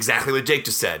exactly what Jake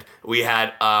just said. We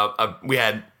had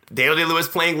Daniel Day-Lewis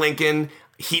playing Lincoln.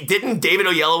 Didn't David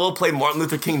Oyelowo play Martin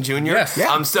Luther King Jr.? Yes.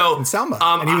 Yeah. In Selma.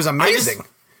 And he was amazing.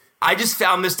 I just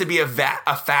found this to be a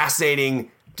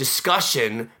fascinating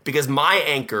discussion because my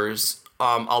anchors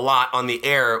a lot on the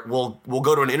air will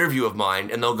go to an interview of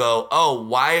mine and they'll go, oh,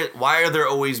 why are there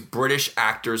always British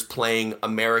actors playing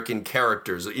American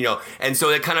characters? And so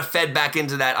it kind of fed back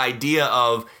into that idea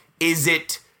of, is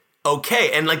it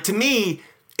okay? And like, to me,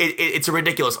 it's a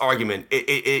ridiculous argument.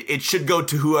 It should go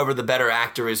to whoever the better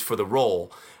actor is for the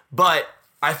role. But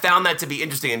I found that to be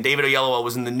interesting, and David Oyelowo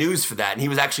was in the news for that, and he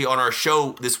was actually on our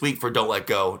show this week for Don't Let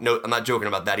Go. No, I'm not joking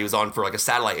about that. He was on for like a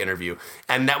satellite interview,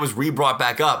 and that was re-brought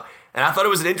back up. And I thought it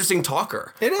was an interesting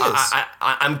talker. It is.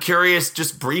 I'm curious,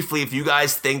 just briefly, if you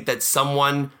guys think that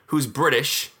someone who's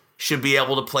British should be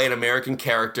able to play an American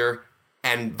character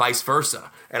and vice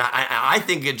versa. And I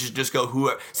think it should just go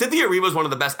whoever. Cynthia Erivo is one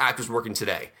of the best actors working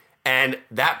today. And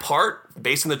that part,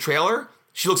 based on the trailer,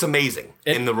 she looks amazing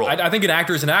in the role. I think an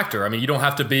actor is an actor. I mean, you don't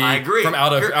have to be from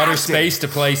outer space to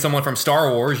play someone from Star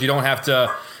Wars. You don't have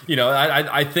to...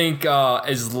 I think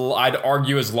I'd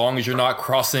argue as long as you're not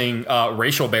crossing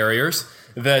racial barriers,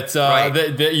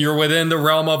 that you're within the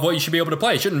realm of what you should be able to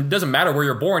play. It doesn't matter where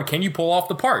you're born. Can you pull off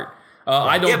the part?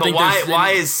 I don't think.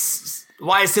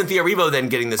 Why is Cynthia Erivo then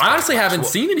getting this? I honestly haven't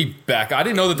seen any back. I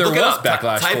didn't know that there was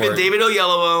backlash. Type in David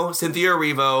Oyelowo, Cynthia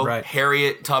Erivo,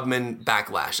 Harriet Tubman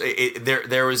backlash.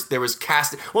 There was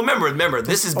casting. Well, remember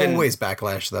this has been always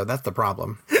backlash though. That's the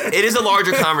problem. It is a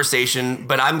larger conversation,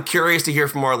 but I'm curious to hear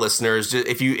from our listeners.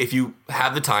 If you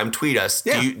have the time, tweet us.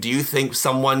 Yeah. Do you think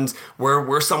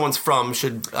where someone's from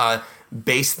should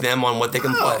base them on what they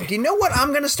can play? Do you know what I'm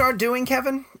going to start doing,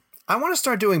 Kevin? I want to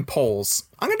start doing polls.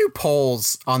 I'm going to do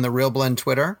polls on the Real Blend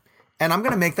Twitter, and I'm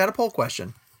going to make that a poll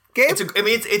question. Gabe?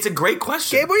 It's a great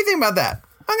question. Gabe, what do you think about that?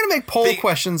 I'm going to make poll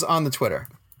questions on the Twitter.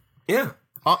 Yeah.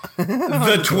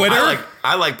 The Twitter?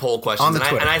 I like poll questions. On the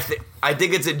Twitter. I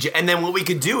think it's and then what we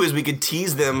could do is we could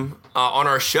tease them on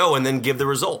our show and then give the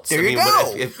results. There you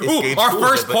go. If our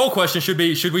first poll question should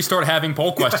be, should we start having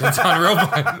poll questions on Real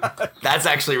Blend? That's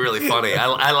actually really funny.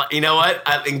 I you know what?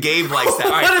 And Gabe likes that.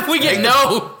 What if we get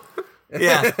no?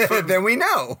 Yeah. Then we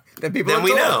know. Then people Then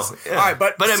we know. us. Yeah. All right,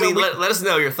 but I mean, let us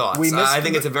know your thoughts. I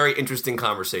think the- it's a very interesting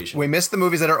conversation. We missed the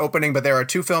movies that are opening, but there are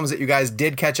two films that you guys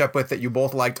did catch up with that you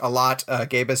both liked a lot.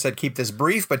 Gabe has said keep this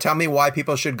brief, but tell me why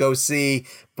people should go see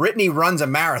Brittany Runs a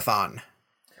Marathon.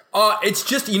 It's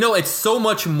just, it's so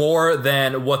much more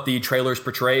than what the trailers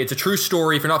portray. It's a true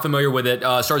story. If you're not familiar with it,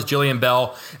 stars Jillian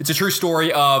Bell. It's a true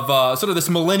story of sort of this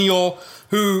millennial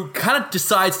who kind of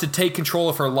decides to take control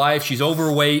of her life. She's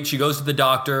overweight. She goes to the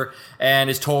doctor and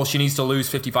is told she needs to lose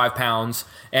 55 pounds.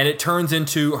 And it turns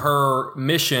into her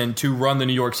mission to run the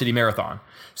New York City Marathon.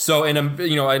 So in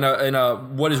a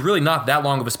what is really not that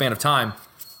long of a span of time,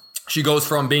 she goes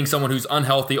from being someone who's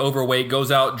unhealthy, overweight,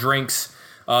 goes out, drinks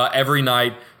every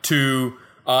night, to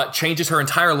changes her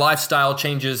entire lifestyle,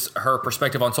 changes her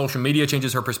perspective on social media,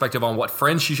 changes her perspective on what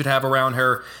friends she should have around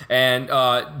her. And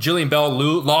Jillian Bell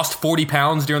lost 40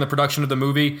 pounds during the production of the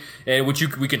movie, which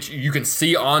you can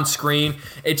see on screen.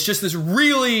 It's just this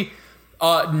really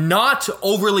not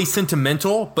overly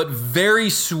sentimental, but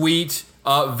very sweet,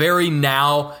 very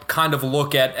now kind of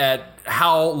look at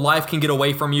how life can get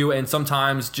away from you, and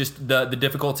sometimes just the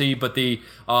difficulty, but the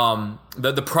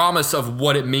promise of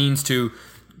what it means to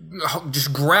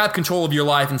just grab control of your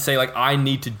life and say, like, I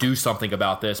need to do something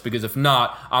about this, because if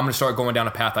not, I'm going to start going down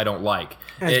a path I don't like.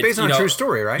 And it's based on a true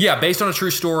story, right? Yeah, based on a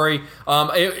true story.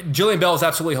 Jillian Bell is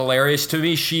absolutely hilarious. To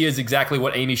me, she is exactly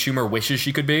what Amy Schumer wishes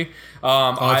she could be.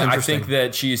 I think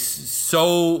that she's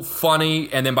so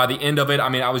funny, and then by the end of it, I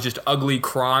mean, I was just ugly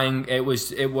crying. It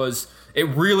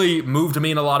really moved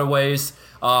me in a lot of ways.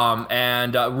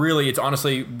 Really, it's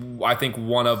honestly, I think,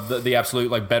 one of the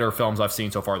absolute better films I've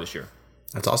seen so far this year.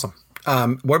 That's awesome.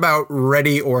 What about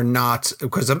Ready or Not?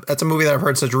 Because that's a movie that I've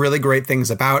heard such really great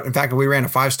things about. In fact, we ran a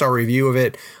 5-star review of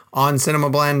it on Cinema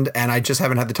Blend, and I just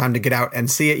haven't had the time to get out and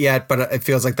see it yet. But it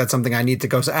feels like that's something I need to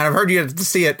go. And I've heard you have to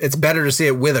see it. It's better to see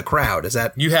it with a crowd. Is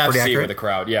that you have to see accurate? it with a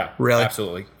crowd? Yeah, really,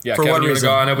 absolutely. Yeah, for Kevin, what you reason?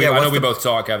 Go? I know we the- both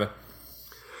saw it, Kevin.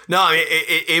 No, I mean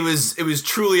it was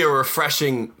truly a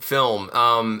refreshing film,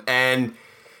 and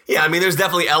yeah, I mean there's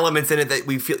definitely elements in it that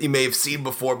we feel you may have seen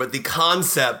before, but the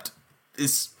concept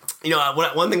is,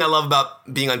 one thing I love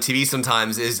about being on TV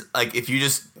sometimes is like if you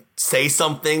just say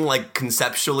something like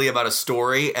conceptually about a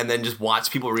story and then just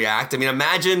watch people react. I mean,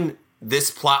 imagine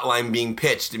this plot line being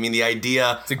pitched. I mean, the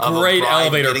idea it's a of great a bride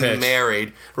elevator getting pitch.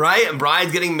 married, right? And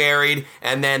bride's getting married,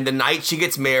 and then the night she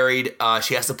gets married,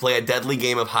 she has to play a deadly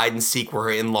game of hide and seek where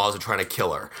her in-laws are trying to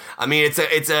kill her. I mean,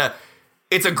 it's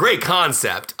a great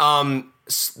concept.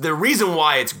 The reason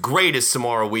why it's great is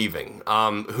Samara Weaving,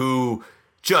 who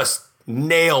just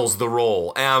nails the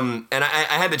role. And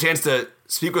I had the chance to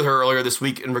speak with her earlier this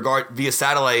week via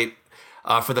satellite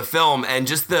for the film, and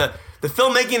just the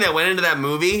filmmaking that went into that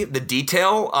movie, the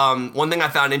detail. One thing I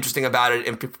found interesting about it,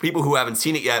 and for people who haven't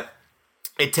seen it yet,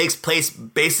 it takes place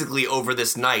basically over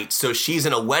this night. So she's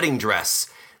in a wedding dress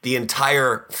the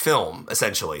entire film,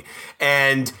 essentially.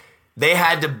 And they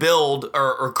had to build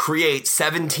or create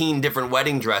 17 different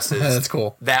wedding dresses. That's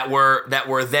cool. That were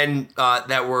then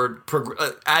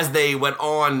as they went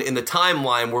on in the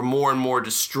timeline, were more and more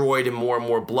destroyed and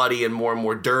more bloody and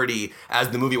more dirty as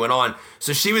the movie went on.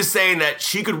 So she was saying that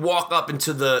she could walk up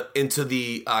into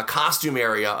the costume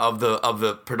area of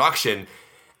the production,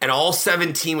 and all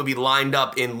 17 would be lined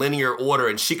up in linear order,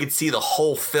 and she could see the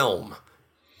whole film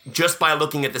just by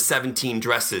looking at the 17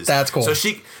 dresses. That's cool. So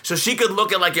she could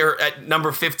look at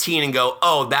number 15 and go,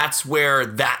 oh, that's where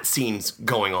that scene's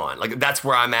going on. Like, that's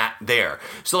where I'm at there.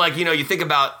 So, like, you think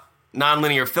about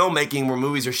nonlinear filmmaking where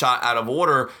movies are shot out of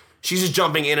order. She's just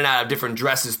jumping in and out of different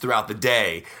dresses throughout the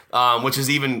day, which is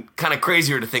even kind of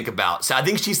crazier to think about. So I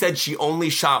think she said she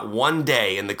only shot one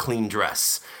day in the clean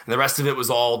dress, and the rest of it was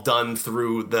all done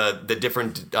through the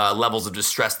different levels of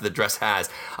distress that the dress has.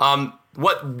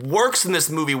 What works in this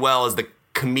movie well is the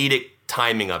comedic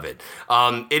timing of it.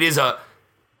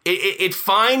 It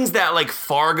finds that like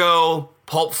Fargo,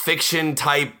 Pulp Fiction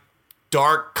type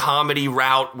dark comedy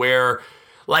route where,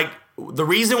 like, the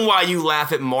reason why you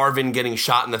laugh at Marvin getting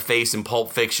shot in the face in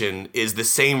Pulp Fiction is the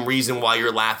same reason why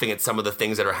you're laughing at some of the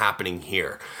things that are happening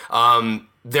here.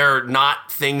 They're not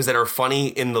things that are funny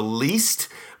in the least,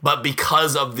 but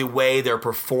because of the way they're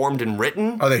performed and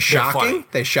written, Are they they're shocking? funny.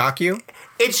 They shock you?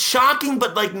 It's shocking,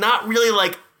 but like not really.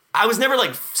 Like, I was never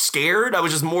like scared. I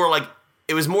was just more like,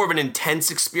 it was more of an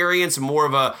intense experience, more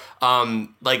of a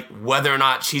like whether or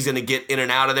not she's going to get in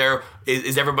and out of there.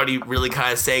 Is everybody really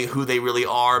kind of saying who they really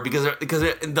are? Because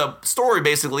the story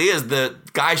basically is the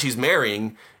guy she's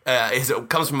marrying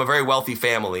comes from a very wealthy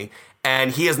family,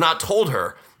 and he has not told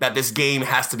her that this game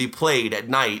has to be played at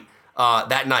night.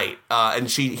 That night, and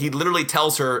he literally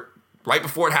tells her right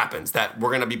before it happens that we're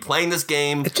going to be playing this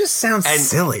game. It just sounds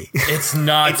silly. It's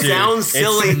not. It dude. sounds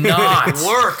silly. It's not. It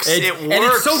works. It works. And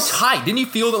it's so tight. Didn't you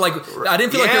feel that? Like, I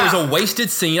didn't feel like there was a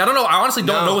wasted scene. I don't know. I honestly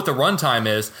don't know what the runtime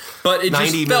is, but it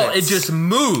just felt. minutes. It just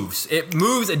moves. It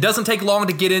moves. It doesn't take long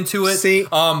to get into it. See?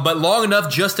 But long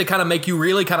enough just to kind of make you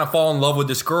really kind of fall in love with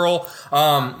this girl.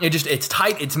 It's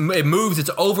tight. It moves. It's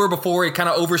over before it kind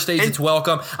of overstays its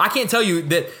welcome. I can't tell you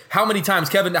that how many times,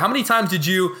 Kevin. How many times did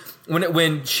you?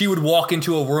 When she would walk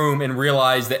into a room and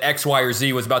realize that X, Y, or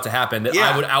Z was about to happen, that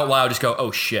I would out loud just go,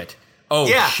 "Oh shit! Oh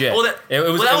shit!" Well,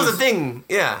 that was the thing.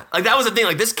 Yeah, like that was the thing.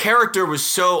 Like this character was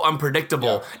so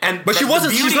unpredictable, but she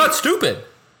wasn't. She's not stupid.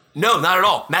 No, not at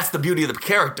all. That's the beauty of the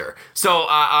character. So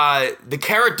the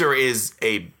character is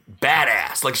a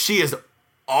badass. Like she is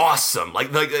awesome.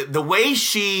 Like the way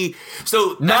she.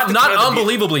 So not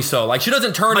unbelievably so. Like she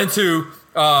doesn't turn into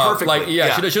perfectly. Like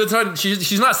she doesn't.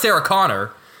 She's not Sarah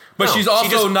Connor. But she's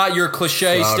also not your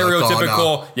cliche,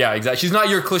 stereotypical. Yeah, exactly. She's not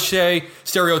your cliche,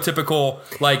 stereotypical,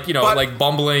 like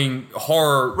bumbling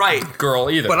horror girl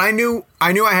either. But I knew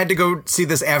I had to go see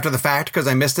this after the fact because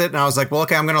I missed it, and I was like, well,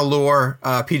 okay, I'm going to lure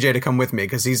PJ to come with me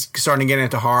because he's starting to get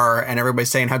into horror, and everybody's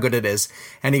saying how good it is.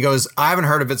 And he goes, I haven't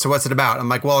heard of it, so what's it about? I'm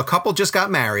like, well, a couple just got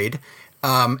married,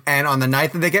 and on the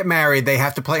night that they get married, they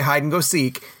have to play hide and go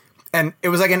seek. And it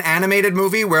was like an animated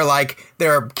movie where like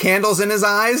there are candles in his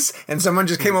eyes and someone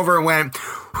just came over and went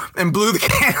and blew the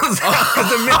candles out. Because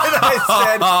the minute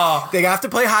I said they have to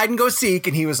play hide and go seek,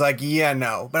 and he was like, yeah,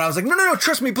 no. But I was like, no,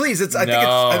 trust me, please. I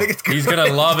think it's good. He's going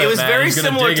to love it, It was man. very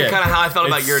similar to kind of how I felt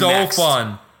about Your Next. So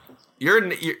fun.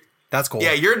 You're That's cool.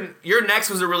 Yeah, Your Next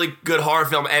was a really good horror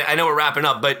film. And I know we're wrapping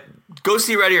up, but go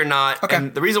see Ready or Not. Okay.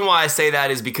 And the reason why I say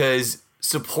that is because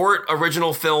support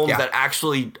original films Yeah. that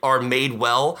actually are made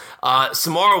well.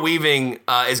 Samara Weaving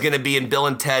is going to be in Bill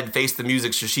and Ted Face the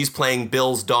Music, so she's playing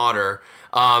Bill's daughter,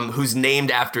 who's named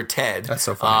after Ted. That's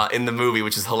so funny. In the movie,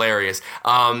 which is hilarious.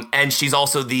 And she's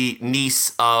also the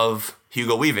niece of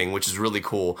Hugo Weaving, which is really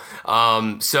cool.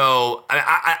 So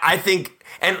I think,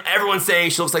 and everyone's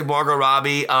saying she looks like Margot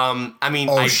Robbie.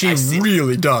 She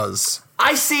really does.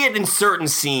 I see it in certain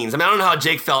scenes. I mean, I don't know how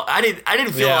Jake felt. I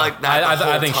didn't feel like that the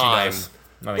whole I think time. she does.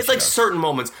 It's like certain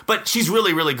moments, but she's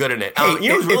really, really good in it. Hey,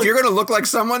 Really, if you're gonna look like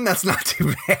someone, that's not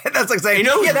too bad. That's like saying,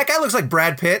 yeah, that guy looks like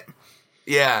Brad Pitt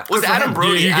yeah, was Adam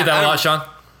Brody? You get that a lot, Sean?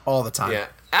 all the time. Yeah,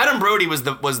 Adam Brody was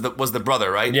the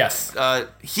brother, right? Yes.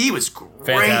 He was great.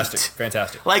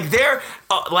 Fantastic. Like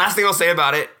last thing I'll say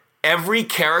about it, every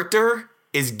character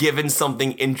is given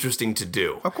something interesting to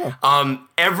do. Oh, cool.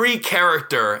 Every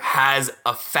character has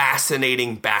a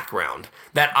fascinating background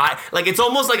that it's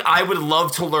almost like I would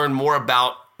love to learn more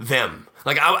about them.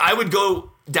 Like I would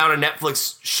go down a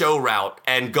Netflix show route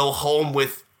and go home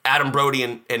with Adam Brody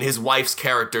and his wife's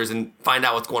characters and find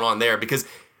out what's going on there, because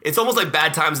it's almost like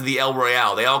Bad Times at the El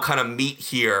Royale. They all kind of meet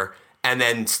here and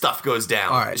then stuff goes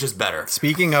down. All right. It's just better.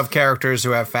 Speaking of characters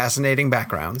who have fascinating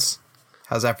backgrounds,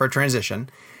 how's that for a transition?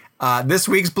 This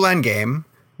week's blend game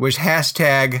was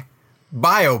hashtag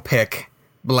biopic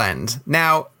blend.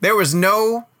 Now, there was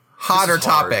no hotter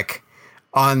topic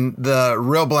on the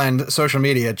Real Blend social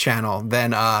media channel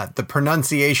than the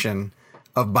pronunciation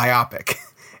of biopic.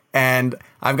 And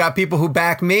I've got people who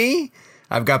back me.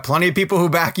 I've got plenty of people who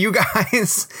back you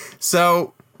guys.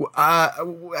 So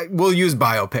we'll use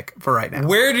biopic for right now.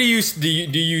 Where do you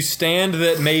stand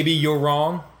that maybe you're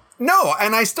wrong? No,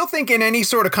 and I still think in any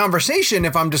sort of conversation,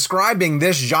 if I'm describing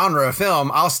this genre of film,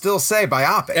 I'll still say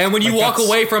biopic. And when you walk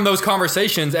away from those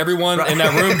conversations, everyone in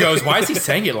that room goes, "Why is he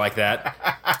saying it like that?"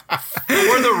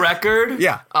 For the record,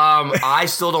 Yeah. I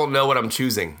still don't know what I'm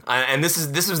choosing, and this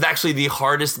was actually the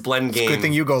hardest blend game. Good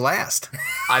thing you go last.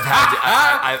 I've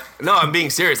had. No, I'm being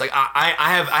serious. Like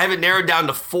I have it narrowed down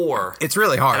to 4. It's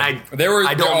really hard. And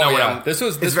I don't know what I'm. This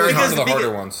was very one of the hard.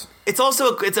 harder ones. It's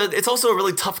also a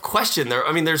really tough question.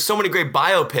 There's so many great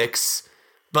biopics,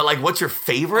 but like, what's your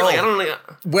favorite? Like, I don't know.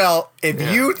 Well, if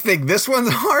you think this one's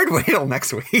hard, wait till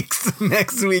next week's.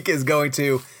 Next week is going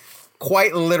to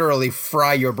quite literally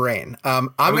fry your brain. I'm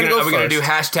going to go first. Are we going to do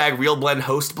hashtag Real Blend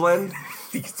Host Blend?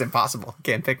 It's impossible.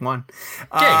 Can't pick one.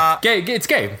 It's Gabe.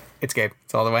 It's Gabe.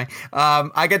 It's all the way.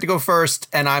 I get to go first,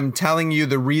 and I'm telling you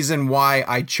the reason why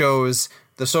I chose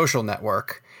The Social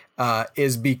Network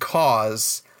is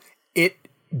because it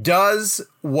does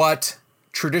what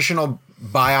traditional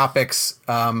biopics.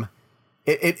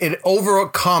 It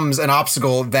overcomes an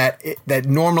obstacle that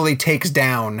normally takes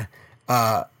down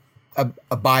a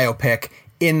biopic,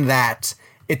 in that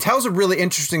it tells a really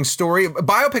interesting story.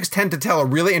 Biopics tend to tell a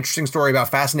really interesting story about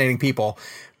fascinating people,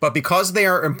 but because they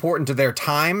are important to their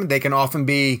time, they can often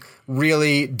be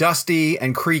really dusty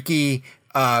and creaky,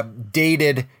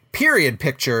 dated period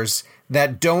pictures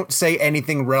that don't say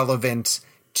anything relevant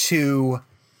to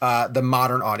the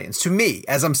modern audience. To me,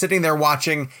 as I'm sitting there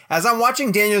watching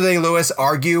Daniel Day-Lewis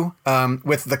argue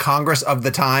with the Congress of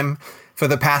the time for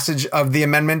the passage of the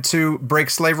amendment to break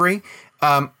slavery,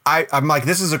 I'm like,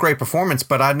 this is a great performance,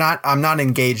 but I'm not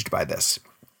engaged by this.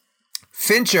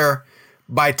 Fincher,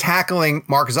 by tackling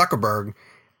Mark Zuckerberg,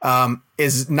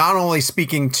 is not only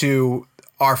speaking to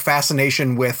our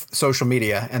fascination with social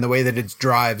media and the way that it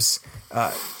drives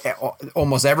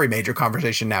almost every major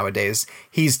conversation nowadays.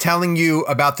 He's telling you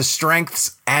about the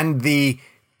strengths and the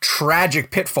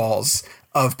tragic pitfalls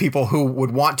of people who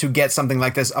would want to get something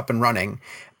like this up and running.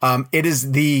 It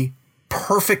is the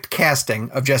perfect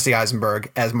casting of Jesse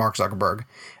Eisenberg as Mark Zuckerberg.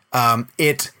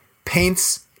 It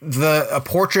paints a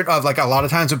portrait of, like a lot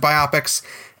of times with biopics,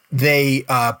 they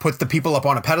put the people up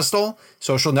on a pedestal.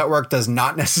 Social Network does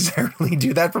not necessarily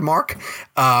do that for Mark.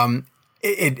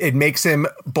 It makes him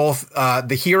both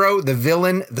the hero, the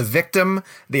villain, the victim,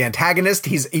 the antagonist.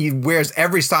 He wears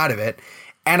every side of it.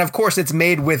 And of course, it's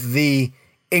made with the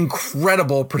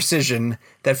incredible precision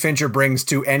that Fincher brings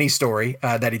to any story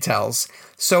that he tells.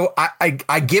 So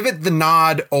I give it the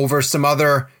nod over some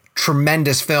other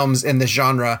tremendous films in this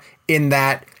genre, in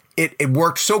that it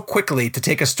worked so quickly to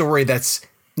take a story that's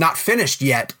not finished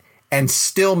yet and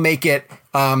still make it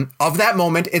of that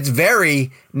moment. It's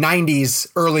very 90s,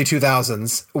 early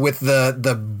 2000s with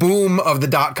the boom of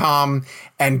the .com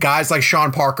and guys like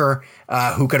Sean Parker,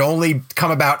 who could only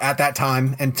come about at that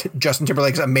time, and Justin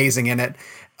Timberlake's amazing in it.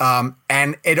 But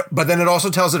then it also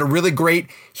tells it a really great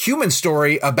human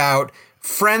story about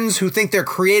friends who think they're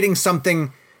creating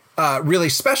something really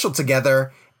special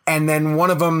together, And then one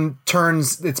of them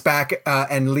turns its back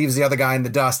and leaves the other guy in the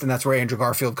dust. And that's where Andrew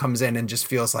Garfield comes in and just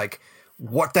feels like,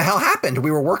 what the hell happened?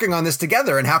 We were working on this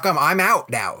together. And how come I'm out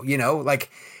now? You know, like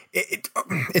it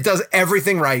does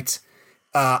everything right.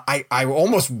 I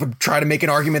almost would try to make an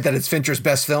argument that it's Fincher's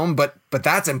best film, but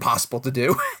that's impossible to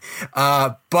do.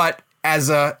 But as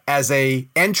a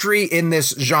entry in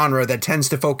this genre that tends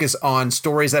to focus on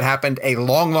stories that happened a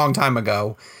long, long time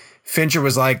ago, Fincher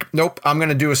was like, nope, I'm going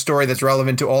to do a story that's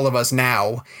relevant to all of us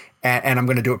now, and I'm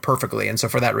going to do it perfectly. And so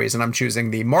for that reason, I'm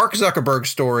choosing the Mark Zuckerberg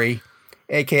story,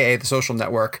 aka The Social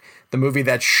Network, the movie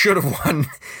that should have won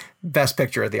Best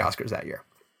Picture at the Oscars that year.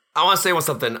 I want to say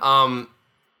something.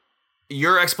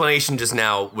 Your explanation just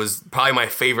now was probably my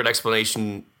favorite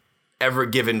explanation ever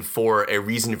given for a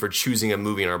reason for choosing a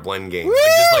movie in our blend game.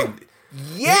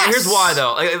 Yes. Here's why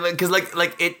though, because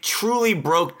like it truly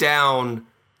broke down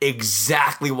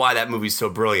exactly why that movie's so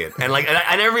brilliant. And like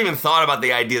I never even thought about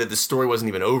the idea that the story wasn't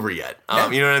even over yet.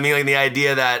 You know what I mean? Like the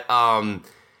idea that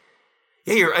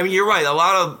you're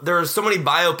right. There are so many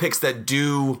biopics that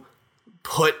do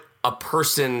put a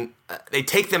person, they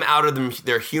take them out of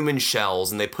their human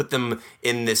shells and they put them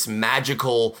in this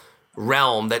magical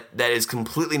realm that is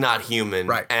completely not human,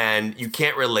 right? And you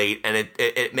can't relate, and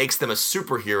it makes them a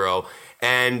superhero.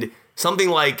 And something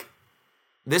like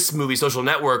this movie, Social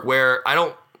Network, where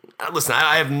I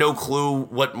have no clue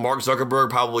what Mark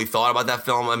Zuckerberg probably thought about that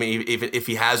film. I mean, if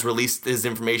he has released his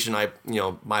information,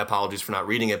 my apologies for not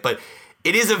reading it, but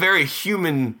it is a very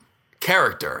human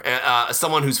character,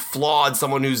 someone who's flawed,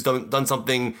 someone who's done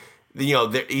something.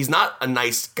 He's not a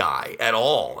nice guy at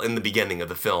all in the beginning of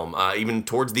the film, even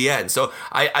towards the end. So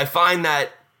I find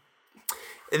that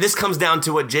this comes down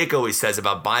to what Jake always says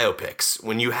about biopics.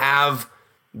 When you have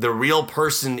the real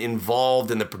person involved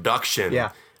in the production,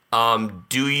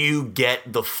 do you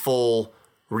get the full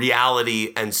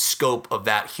reality and scope of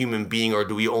that human being, or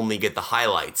do we only get the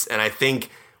highlights? And I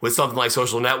think with something like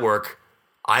Social Network,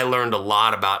 I learned a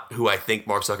lot about who I think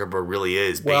Mark Zuckerberg really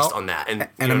is based on that. And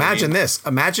imagine this.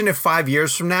 Imagine if 5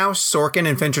 years from now, Sorkin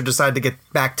and Fincher decide to get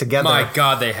back together. My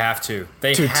God, they have to.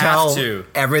 They have tell to.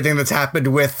 Everything that's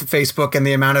happened with Facebook and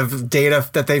the amount of data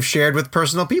that they've shared with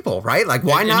personal people, right? Like,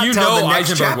 why not tell the next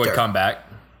Eisenberg chapter? would come back.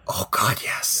 Oh, God,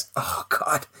 yes. Oh,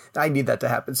 God. I need that to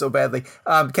happen so badly.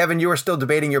 Kevin, you are still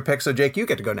debating your pick, so Jake, you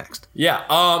get to go next.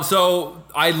 Yeah. So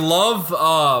I love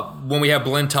when we have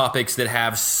blend topics that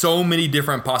have so many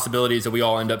different possibilities that we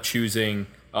all end up choosing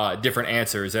different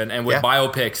answers. And with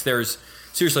biopics, there's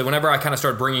seriously, whenever I kind of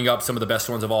start bringing up some of the best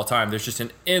ones of all time, there's just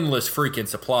an endless freaking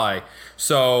supply.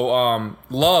 So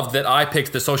love that I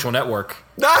picked The Social Network.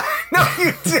 No,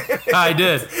 you didn't. I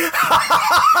did.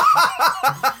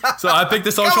 So I picked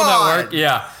The Social Network.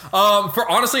 Yeah. For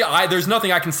honestly, there's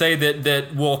nothing I can say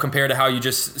that will compare to how you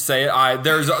just say it.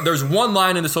 There's one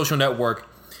line in The Social Network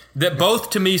that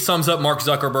both to me sums up Mark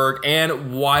Zuckerberg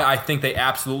and why I think they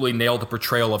absolutely nailed the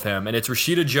portrayal of him. And it's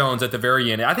Rashida Jones at the very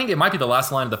end. I think it might be the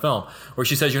last line of the film where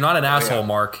she says, "You're not an asshole,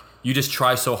 Mark. You just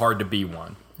try so hard to be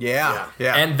one." Yeah.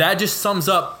 And that just sums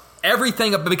up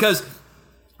everything, because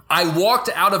I walked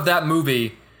out of that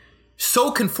movie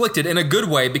so conflicted in a good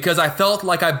way, because I felt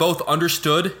like I both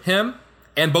understood him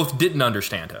and both didn't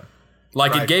understand him.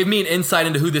 Like, It gave me an insight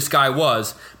into who this guy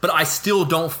was, but I still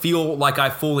don't feel like I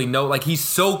fully know. Like, he's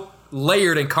so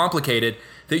layered and complicated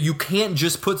that you can't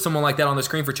just put someone like that on the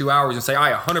screen for 2 hours and say,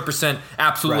 I 100%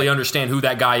 absolutely understand who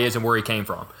that guy is and where he came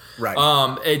from. Right.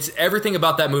 It's everything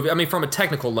about that movie. I mean, from a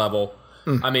technical level,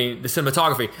 I mean, the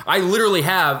cinematography. I literally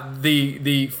have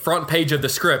the front page of the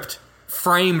script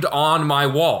framed on my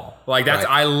wall. Like, that's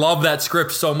I love that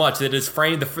script so much that it's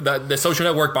framed. The Social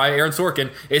Network by Aaron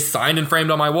Sorkin is signed and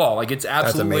framed on my wall. Like, it's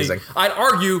absolutely. That's amazing. I'd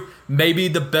argue maybe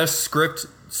the best script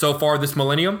so far this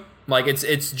millennium. Like,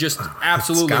 it's just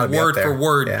absolutely word for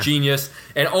word genius,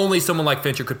 and only someone like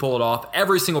Fincher could pull it off.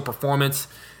 Every single performance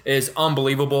is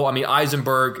unbelievable. I mean,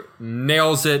 Eisenberg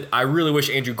nails it. I really wish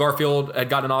Andrew Garfield had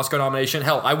gotten an Oscar nomination.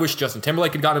 Hell, I wish Justin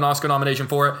Timberlake had gotten an Oscar nomination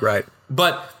for it. Right.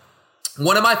 But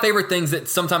one of my favorite things that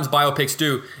sometimes biopics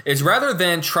do is, rather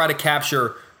than try to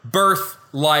capture birth,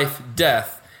 life,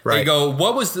 death, they go,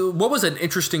 what was an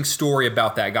interesting story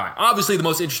about that guy? Obviously, the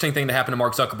most interesting thing to happen to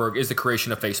Mark Zuckerberg is the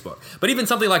creation of Facebook. But even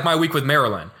something like My Week with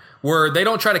Marilyn, where they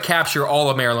don't try to capture all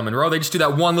of Marilyn Monroe, they just do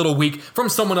that one little week from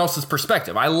someone else's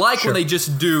perspective. I like when they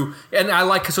just do, and I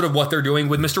like sort of what they're doing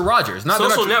with Mr. Rogers.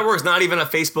 Social Network's not even a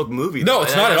Facebook movie. No,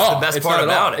 it's not at all. That's the best part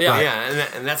about it. Yeah,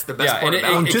 and that's the best part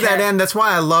about it. To that end, that's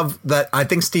why I love that. I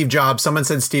think Steve Jobs, someone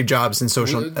said Steve Jobs in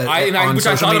social I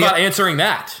thought about answering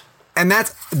that. And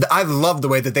I love the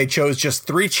way that they chose just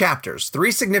 3 chapters,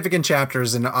 3 significant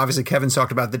chapters. And obviously Kevin's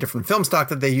talked about the different film stock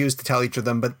that they used to tell each of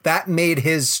them, but that made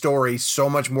his story so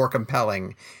much more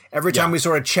compelling. Every time we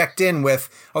sort of checked in with,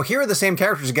 here are the same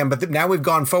characters again, but now we've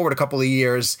gone forward a couple of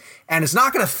years, and it's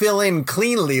not going to fill in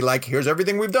cleanly like, here's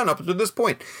everything we've done up to this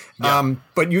point. Yeah.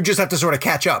 But you just have to sort of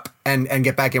catch up and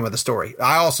get back in with the story.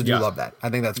 I also do love that. I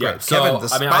think that's great. So, Kevin, the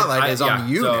spotlight is on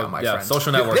you now, my friend.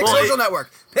 Social Network. Pick Social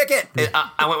Network. Pick it.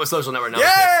 I went with Social Network. No,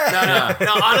 yeah.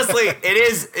 No, honestly,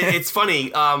 it's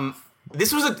funny.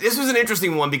 This was an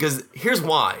interesting one because here's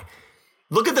why.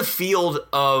 Look at the field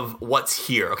of what's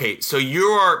here. Okay, so you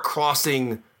are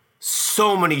crossing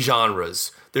so many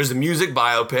genres. There's the music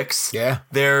biopics. Yeah.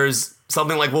 There's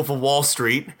something like Wolf of Wall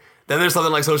Street. Then there's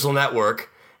something like Social Network.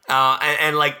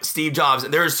 And like Steve Jobs.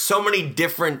 There's so many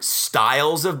different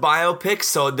styles of biopics.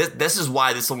 So this is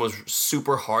why this one was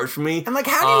super hard for me. And like,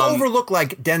 how do you overlook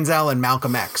like Denzel and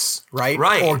Malcolm X, right?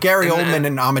 Right. Or Gary Oldman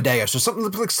and Amadeus or something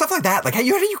like stuff like that. Like,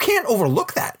 you can't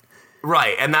overlook that.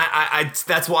 Right, and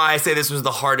that's why I say this was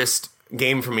the hardest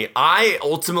game for me. I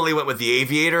ultimately went with The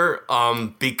Aviator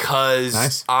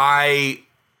because I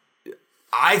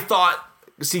thought,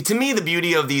 see, to me, the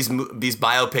beauty of these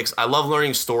biopics, I love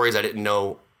learning stories I didn't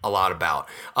know a lot about.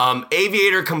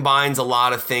 Aviator combines a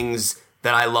lot of things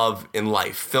that I love in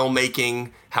life.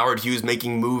 Filmmaking, Howard Hughes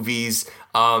making movies,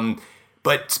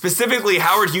 but specifically,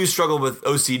 Howard Hughes struggled with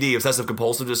OCD, obsessive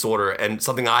compulsive disorder, and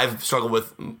something I've struggled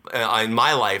with in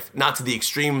my life, not to the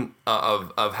extreme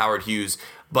of Howard Hughes,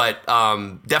 but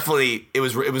definitely it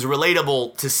was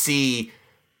relatable to see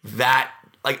that.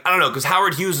 Like, I don't know, because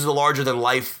Howard Hughes is a larger than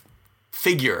life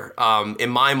figure in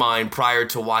my mind prior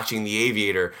to watching The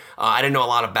Aviator. I didn't know a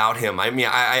lot about him. I mean,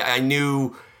 I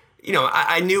knew.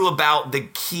 I knew about the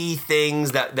key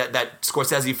things that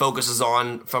Scorsese focuses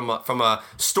on from a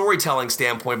storytelling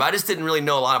standpoint, but I just didn't really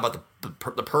know a lot about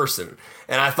the person.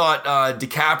 And I thought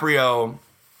DiCaprio,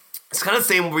 it's kind of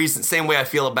the same way I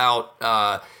feel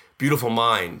about Beautiful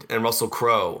Mind and Russell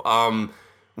Crowe.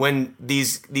 When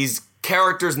these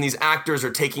characters and these actors are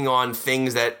taking on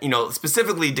things that,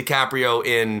 specifically DiCaprio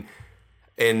in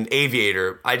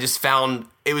Aviator, I just found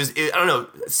I don't know,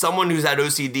 someone who's had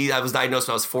OCD. I was diagnosed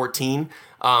when I was 14.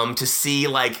 To see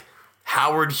like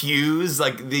Howard Hughes,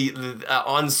 like the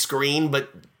on screen, but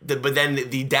then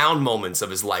the down moments of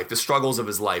his life, the struggles of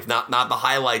his life, not the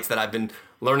highlights that I've been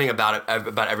learning about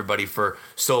everybody for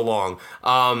so long.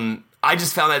 I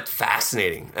just found that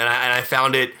fascinating, and I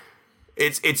found it.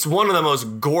 It's one of the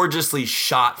most gorgeously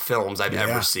shot films I've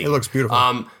ever seen. It looks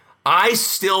beautiful. I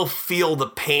still feel the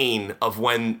pain of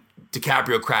when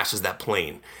DiCaprio crashes that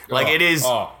plane. Like it is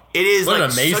what like an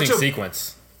amazing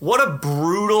sequence. What a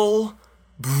brutal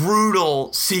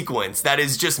sequence that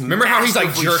is just. Remember how he's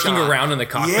like jerking around in the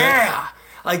cockpit? Yeah,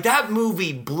 like that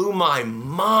movie blew my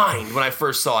mind when I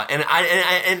first saw it, and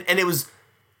it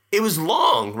was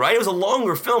long, right? It was a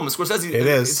longer film. Scorsese, it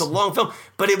is. It's a long film,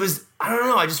 but it was. I don't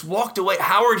know. I just walked away.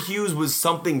 Howard Hughes was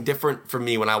something different for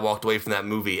me when I walked away from that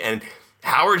movie, and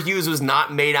Howard Hughes was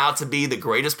not made out to be the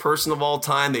greatest person of all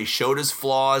time. They showed his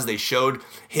flaws. They showed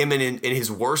him in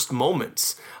his worst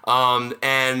moments. And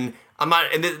I'm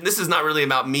not. And this is not really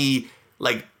about me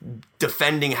like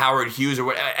defending Howard Hughes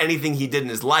or anything he did in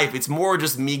his life. It's more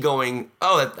just me going,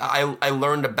 I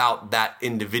learned about that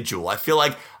individual. I feel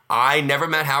like I never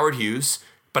met Howard Hughes,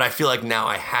 but I feel like now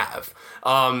I have.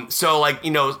 So like,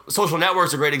 Social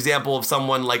Network's a great example of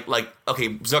someone like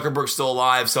okay, Zuckerberg's still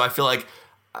alive, so I feel like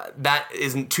that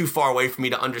isn't too far away for me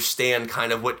to understand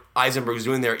kind of what Eisenberg's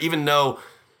doing there. Even though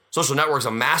Social Network's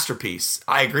a masterpiece,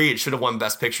 I agree it should have won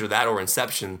Best Picture, that or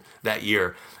Inception that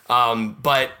year.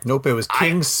 But nope, it was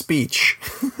King's Speech.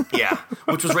 Yeah,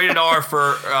 which was rated R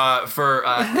for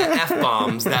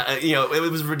F-bombs. That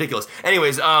it was ridiculous.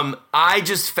 Anyways, I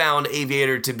just found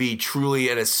Aviator to be truly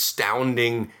an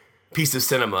astounding piece of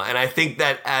cinema, and I think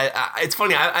that it's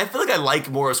funny. I feel like I like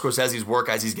more of Scorsese's work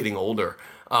as he's getting older.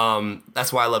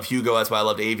 That's why I love Hugo. That's why I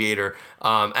loved Aviator.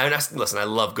 Listen, I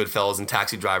love Goodfellas and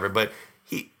Taxi Driver, but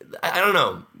I don't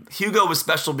know. Hugo was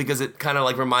special because it kind of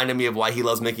like reminded me of why he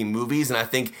loves making movies, and I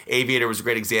think Aviator was a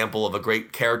great example of a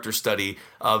great character study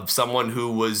of someone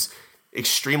who was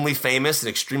extremely famous and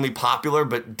extremely popular,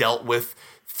 but dealt with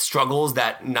struggles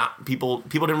that people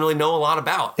didn't really know a lot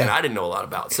about, and I didn't know a lot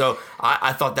about. So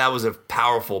I thought that was a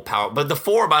powerful. But the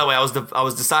 4, by the way, I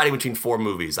was deciding between 4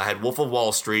 movies. I had Wolf of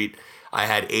Wall Street, I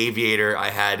had Aviator, I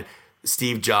had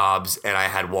Steve Jobs, and I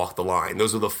had Walk the Line.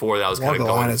 Those were the 4 that I was kind of going.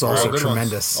 Walk the Line is also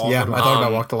tremendous. Yeah, I thought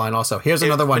about Walk the Line also. Here's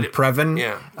another one. Previn,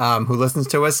 who listens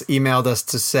to us, emailed us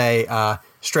to say,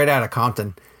 straight out of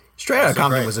Compton. Straight Outta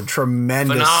Compton great. was a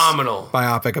tremendous Phenomenal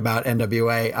biopic about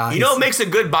NWA. You know what makes a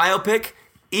good biopic?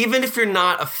 Even if you're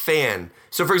not a fan.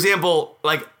 So, for example,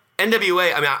 like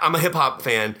NWA, I mean, I'm a hip hop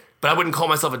fan, but I wouldn't call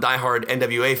myself a diehard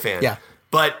NWA fan. Yeah.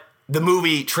 But the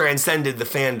movie transcended the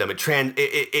fandom.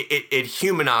 It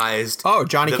humanized. Oh,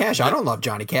 Johnny Cash. I don't love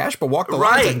Johnny Cash, but Walk the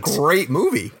Line's a great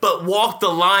movie. But Walk the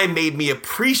Line made me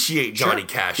appreciate Johnny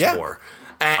Cash more.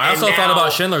 I also thought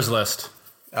about Schindler's List.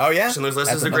 Oh, yeah? Schindler's List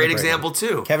That's is a another great example,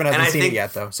 too. Kevin hasn't And I seen think it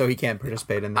yet, though, so he can't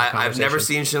participate in that I've never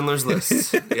seen Schindler's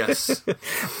List. Yes.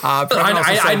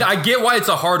 I get why it's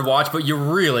a hard watch, but you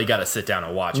really got to sit down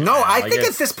and watch it. No, man. I Like, think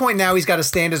it's- at this point now he's got to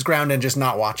stand his ground and just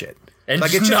not watch it. And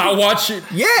Like, just it's just- not watch it.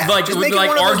 Yeah, like just make it one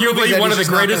of those movies arguably that one he's of the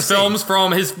just not gonna greatest see. films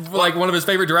from his one of his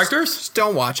favorite directors. Just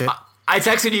don't watch it. I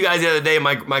texted you guys the other day.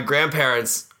 My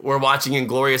grandparents were watching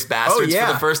 *Inglourious Bastards* yeah.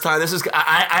 for the first time. This is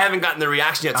I haven't gotten the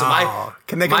reaction yet. So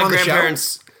Can they come my on the show?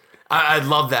 grandparents. I'd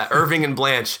love that. Irving and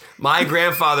Blanche. My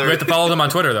grandfather. You have to follow them on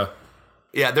Twitter though.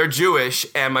 Yeah, they're Jewish,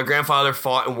 and my grandfather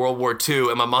fought in World War II.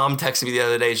 And my mom texted me the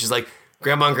other day. She's like,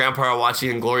 "Grandma and Grandpa are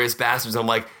watching *Inglourious Bastards.'" I'm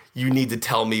like, you need to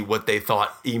tell me what they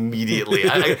thought immediately.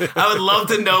 I would love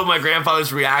to know my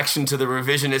grandfather's reaction to the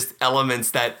revisionist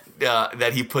elements that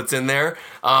he puts in there.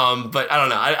 But I don't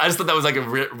know. I just thought that was like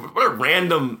what a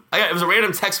random. It was a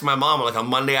random text from my mom on like a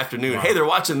Monday afternoon. Wow. Hey, they're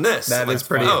watching this. That is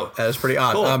pretty odd.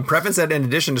 Cool. Previn said, in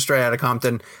addition to Straight Outta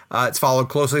Compton, it's followed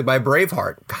closely by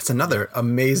Braveheart. That's another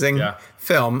amazing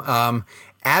film.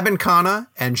 Abin Khanna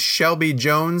and Shelby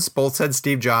Jones both said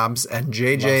Steve Jobs, and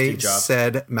JJ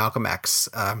said Malcolm X.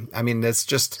 I mean, it's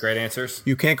just great answers.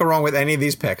 You can't go wrong with any of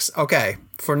these picks. Okay,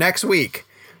 for next week,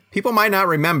 people might not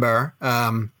remember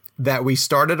that we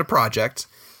started a project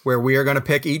where we are going to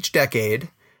pick each decade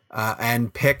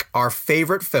and pick our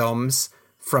favorite films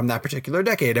from that particular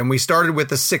decade. And we started with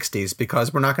the 60s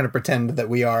because we're not going to pretend that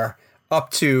we are up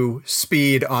to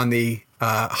speed on the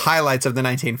highlights of the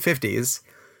 1950s.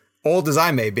 Old as I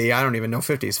may be, I don't even know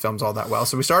 50s films all that well.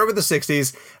 So we started with the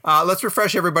 60s. Let's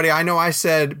refresh everybody. I know I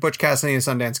said Butch Cassidy and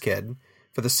Sundance Kid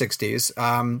for the 60s.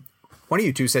 One of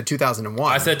you two said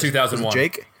 2001. I said 2001.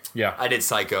 Jake? Yeah. I did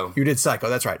Psycho. You did Psycho.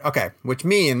 That's right. Okay. Which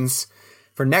means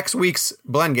for next week's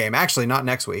blend game, actually not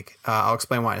next week. I'll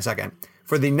explain why in a second.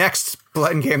 For the next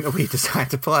blend game that we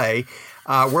decide to play,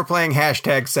 we're playing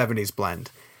hashtag 70s blend.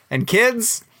 And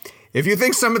kids, if you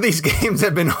think some of these games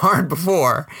have been hard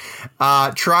before,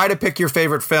 try to pick your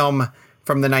favorite film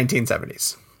from the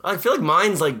 1970s. I feel like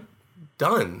mine's like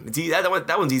done. It's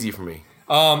that one's easy for me.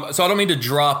 So I don't mean to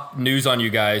drop news on you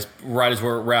guys right as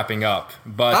we're wrapping up,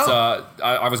 but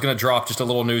I was going to drop just a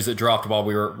little news that dropped while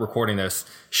we were recording this.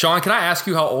 Sean, can I ask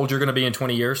you how old you're going to be in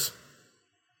 20 years?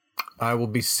 I will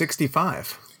be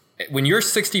 65. When you're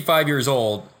 65 years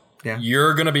old,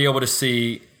 you're going to be able to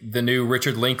see the new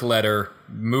Richard Linklater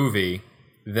movie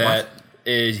that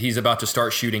he's about to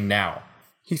start shooting now.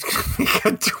 He's going to make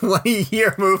a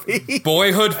 20-year movie.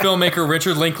 Boyhood filmmaker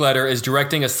Richard Linklater is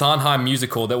directing a Sondheim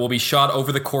musical that will be shot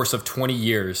over the course of 20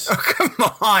 years. Oh,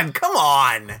 come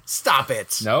on. Stop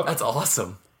it. Nope. That's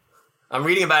awesome. I'm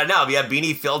reading about it now. Yeah,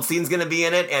 Beanie Feldstein's going to be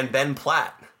in it, and Ben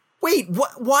Platt. Wait,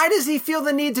 why does he feel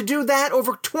the need to do that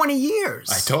over 20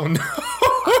 years? I don't know.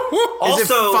 Is it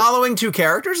following two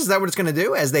characters? Is that what it's going to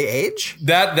do as they age?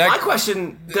 My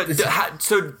question,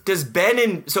 so does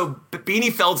Beanie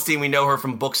Feldstein, we know her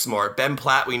from Booksmart. Ben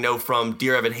Platt, we know from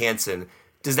Dear Evan Hansen.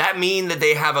 Does that mean that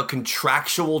they have a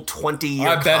contractual 20-year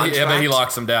contract? I bet he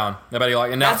locks them down.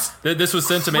 This was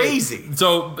sent to me. Crazy.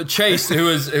 So Chase, who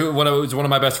was one of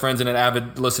my best friends and an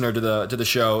avid listener to the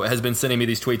show, has been sending me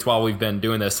these tweets while we've been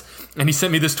doing this. And he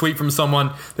sent me this tweet from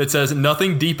someone that says,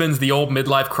 "Nothing deepens the old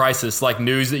midlife crisis like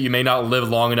news that you may not live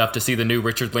long enough to see the new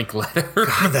Richard Linklater."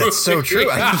 God, that's so true. He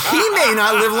may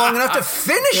not live long enough to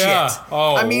finish it.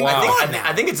 Oh, I mean, wow.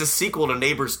 I think it's a sequel to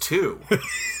Neighbors 2.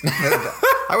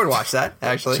 I would watch that,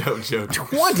 actually. Joke.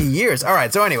 20 years. All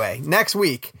right, so anyway, next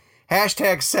week,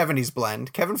 hashtag 70s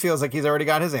blend. Kevin feels like he's already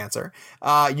got his answer.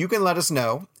 You can let us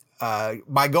know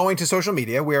by going to social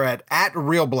media. We're at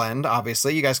 @RealBlend,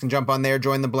 obviously. You guys can jump on there,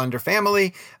 join the Blender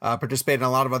family, participate in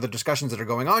a lot of other discussions that are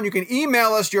going on. You can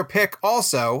email us your pick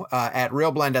also at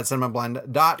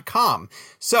realblend@cinemablend.com.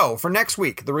 So for next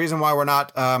week, the reason why we're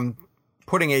not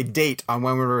putting a date on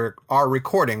when we are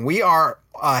recording, we are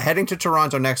heading to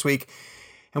Toronto next week,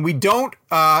 and we don't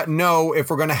know if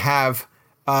we're going to have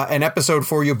an episode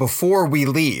for you before we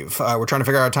leave. We're trying to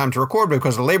figure out a time to record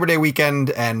because of the Labor Day weekend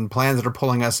and plans that are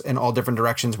pulling us in all different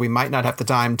directions. We might not have the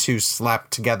time to slap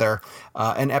together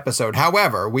an episode.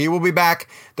 However, we will be back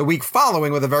the week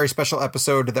following with a very special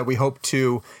episode that we hope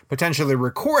to potentially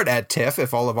record at TIFF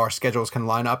if all of our schedules can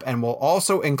line up. And we'll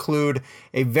also include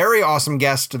a very awesome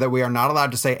guest that we are not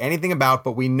allowed to say anything about,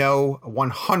 but we know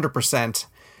 100%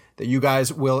 that you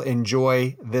guys will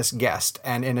enjoy this guest.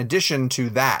 And in addition to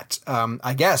that,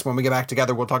 I guess when we get back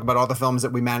together, we'll talk about all the films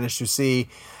that we managed to see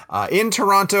in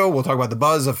Toronto. We'll talk about the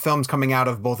buzz of films coming out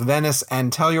of both Venice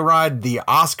and Telluride. The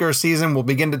Oscar season will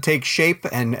begin to take shape.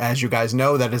 And as you guys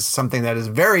know, that is something that is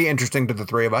very interesting to the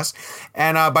three of us.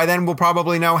 And by then, we'll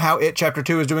probably know how It Chapter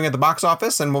 2 is doing at the box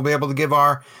office. And we'll be able to give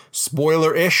our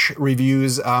spoiler-ish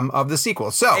reviews of the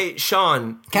sequel. So, hey,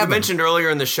 Sean, you mentioned earlier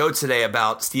in the show today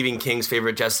about Stephen King's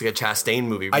favorite Jessica Chastain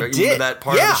movie. I did. Remember that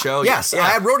part of the show? Yes,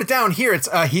 I wrote it down here. It's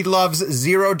he loves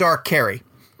Zero Dark Carrie.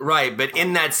 Right, but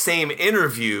in that same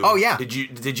interview,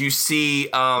 did you see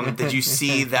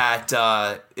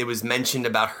that it was mentioned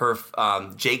about her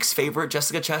Jake's favorite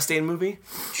Jessica Chastain movie?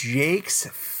 Jake's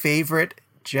favorite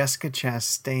Jessica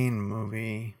Chastain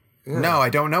movie. Yeah. No, I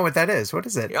don't know what that is. What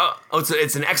is it?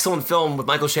 It's an excellent film with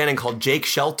Michael Shannon called Jake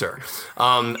Shelter.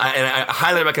 I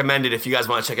highly recommend it if you guys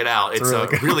want to check it out. It's a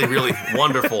really, really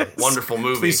wonderful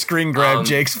movie. Please screen grab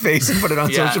Jake's face and put it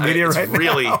on social media right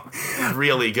now. It's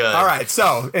really good. All right,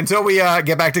 so until we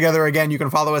get back together again, you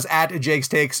can follow us at Jake's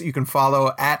Takes. You can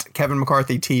follow at Kevin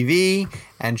McCarthy TV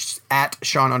and at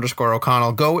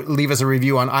Sean_O'Connell. Go leave us a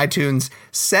review on iTunes.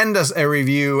 Send us a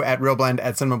review at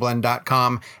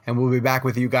realblend@cinemablend.com, and we'll be back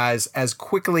with you guys as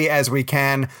quickly as we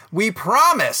can. We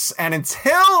promise. And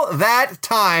until that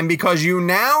time, because you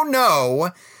now know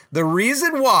the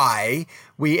reason why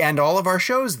we end all of our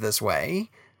shows this way.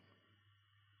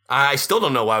 I still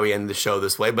don't know why we end the show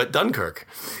this way, but Dunkirk.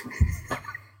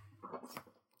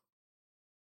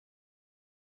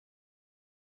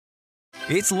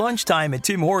 It's lunchtime at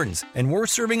Tim Hortons, and we're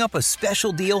serving up a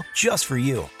special deal just for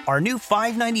you. Our new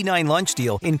 $5.99 lunch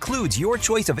deal includes your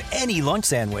choice of any lunch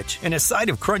sandwich and a side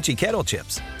of crunchy kettle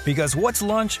chips. Because what's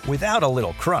lunch without a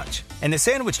little crunch? And the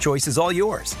sandwich choice is all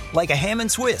yours, like a ham and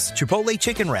Swiss, Chipotle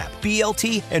chicken wrap,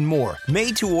 BLT, and more,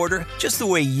 made to order just the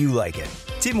way you like it.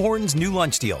 Tim Hortons' new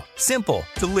lunch deal. Simple,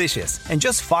 delicious, and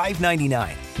just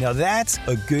 $5.99. Now that's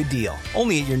a good deal.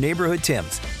 Only at your neighborhood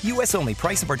Tim's. U.S. only.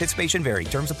 Price and participation vary.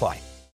 Terms apply.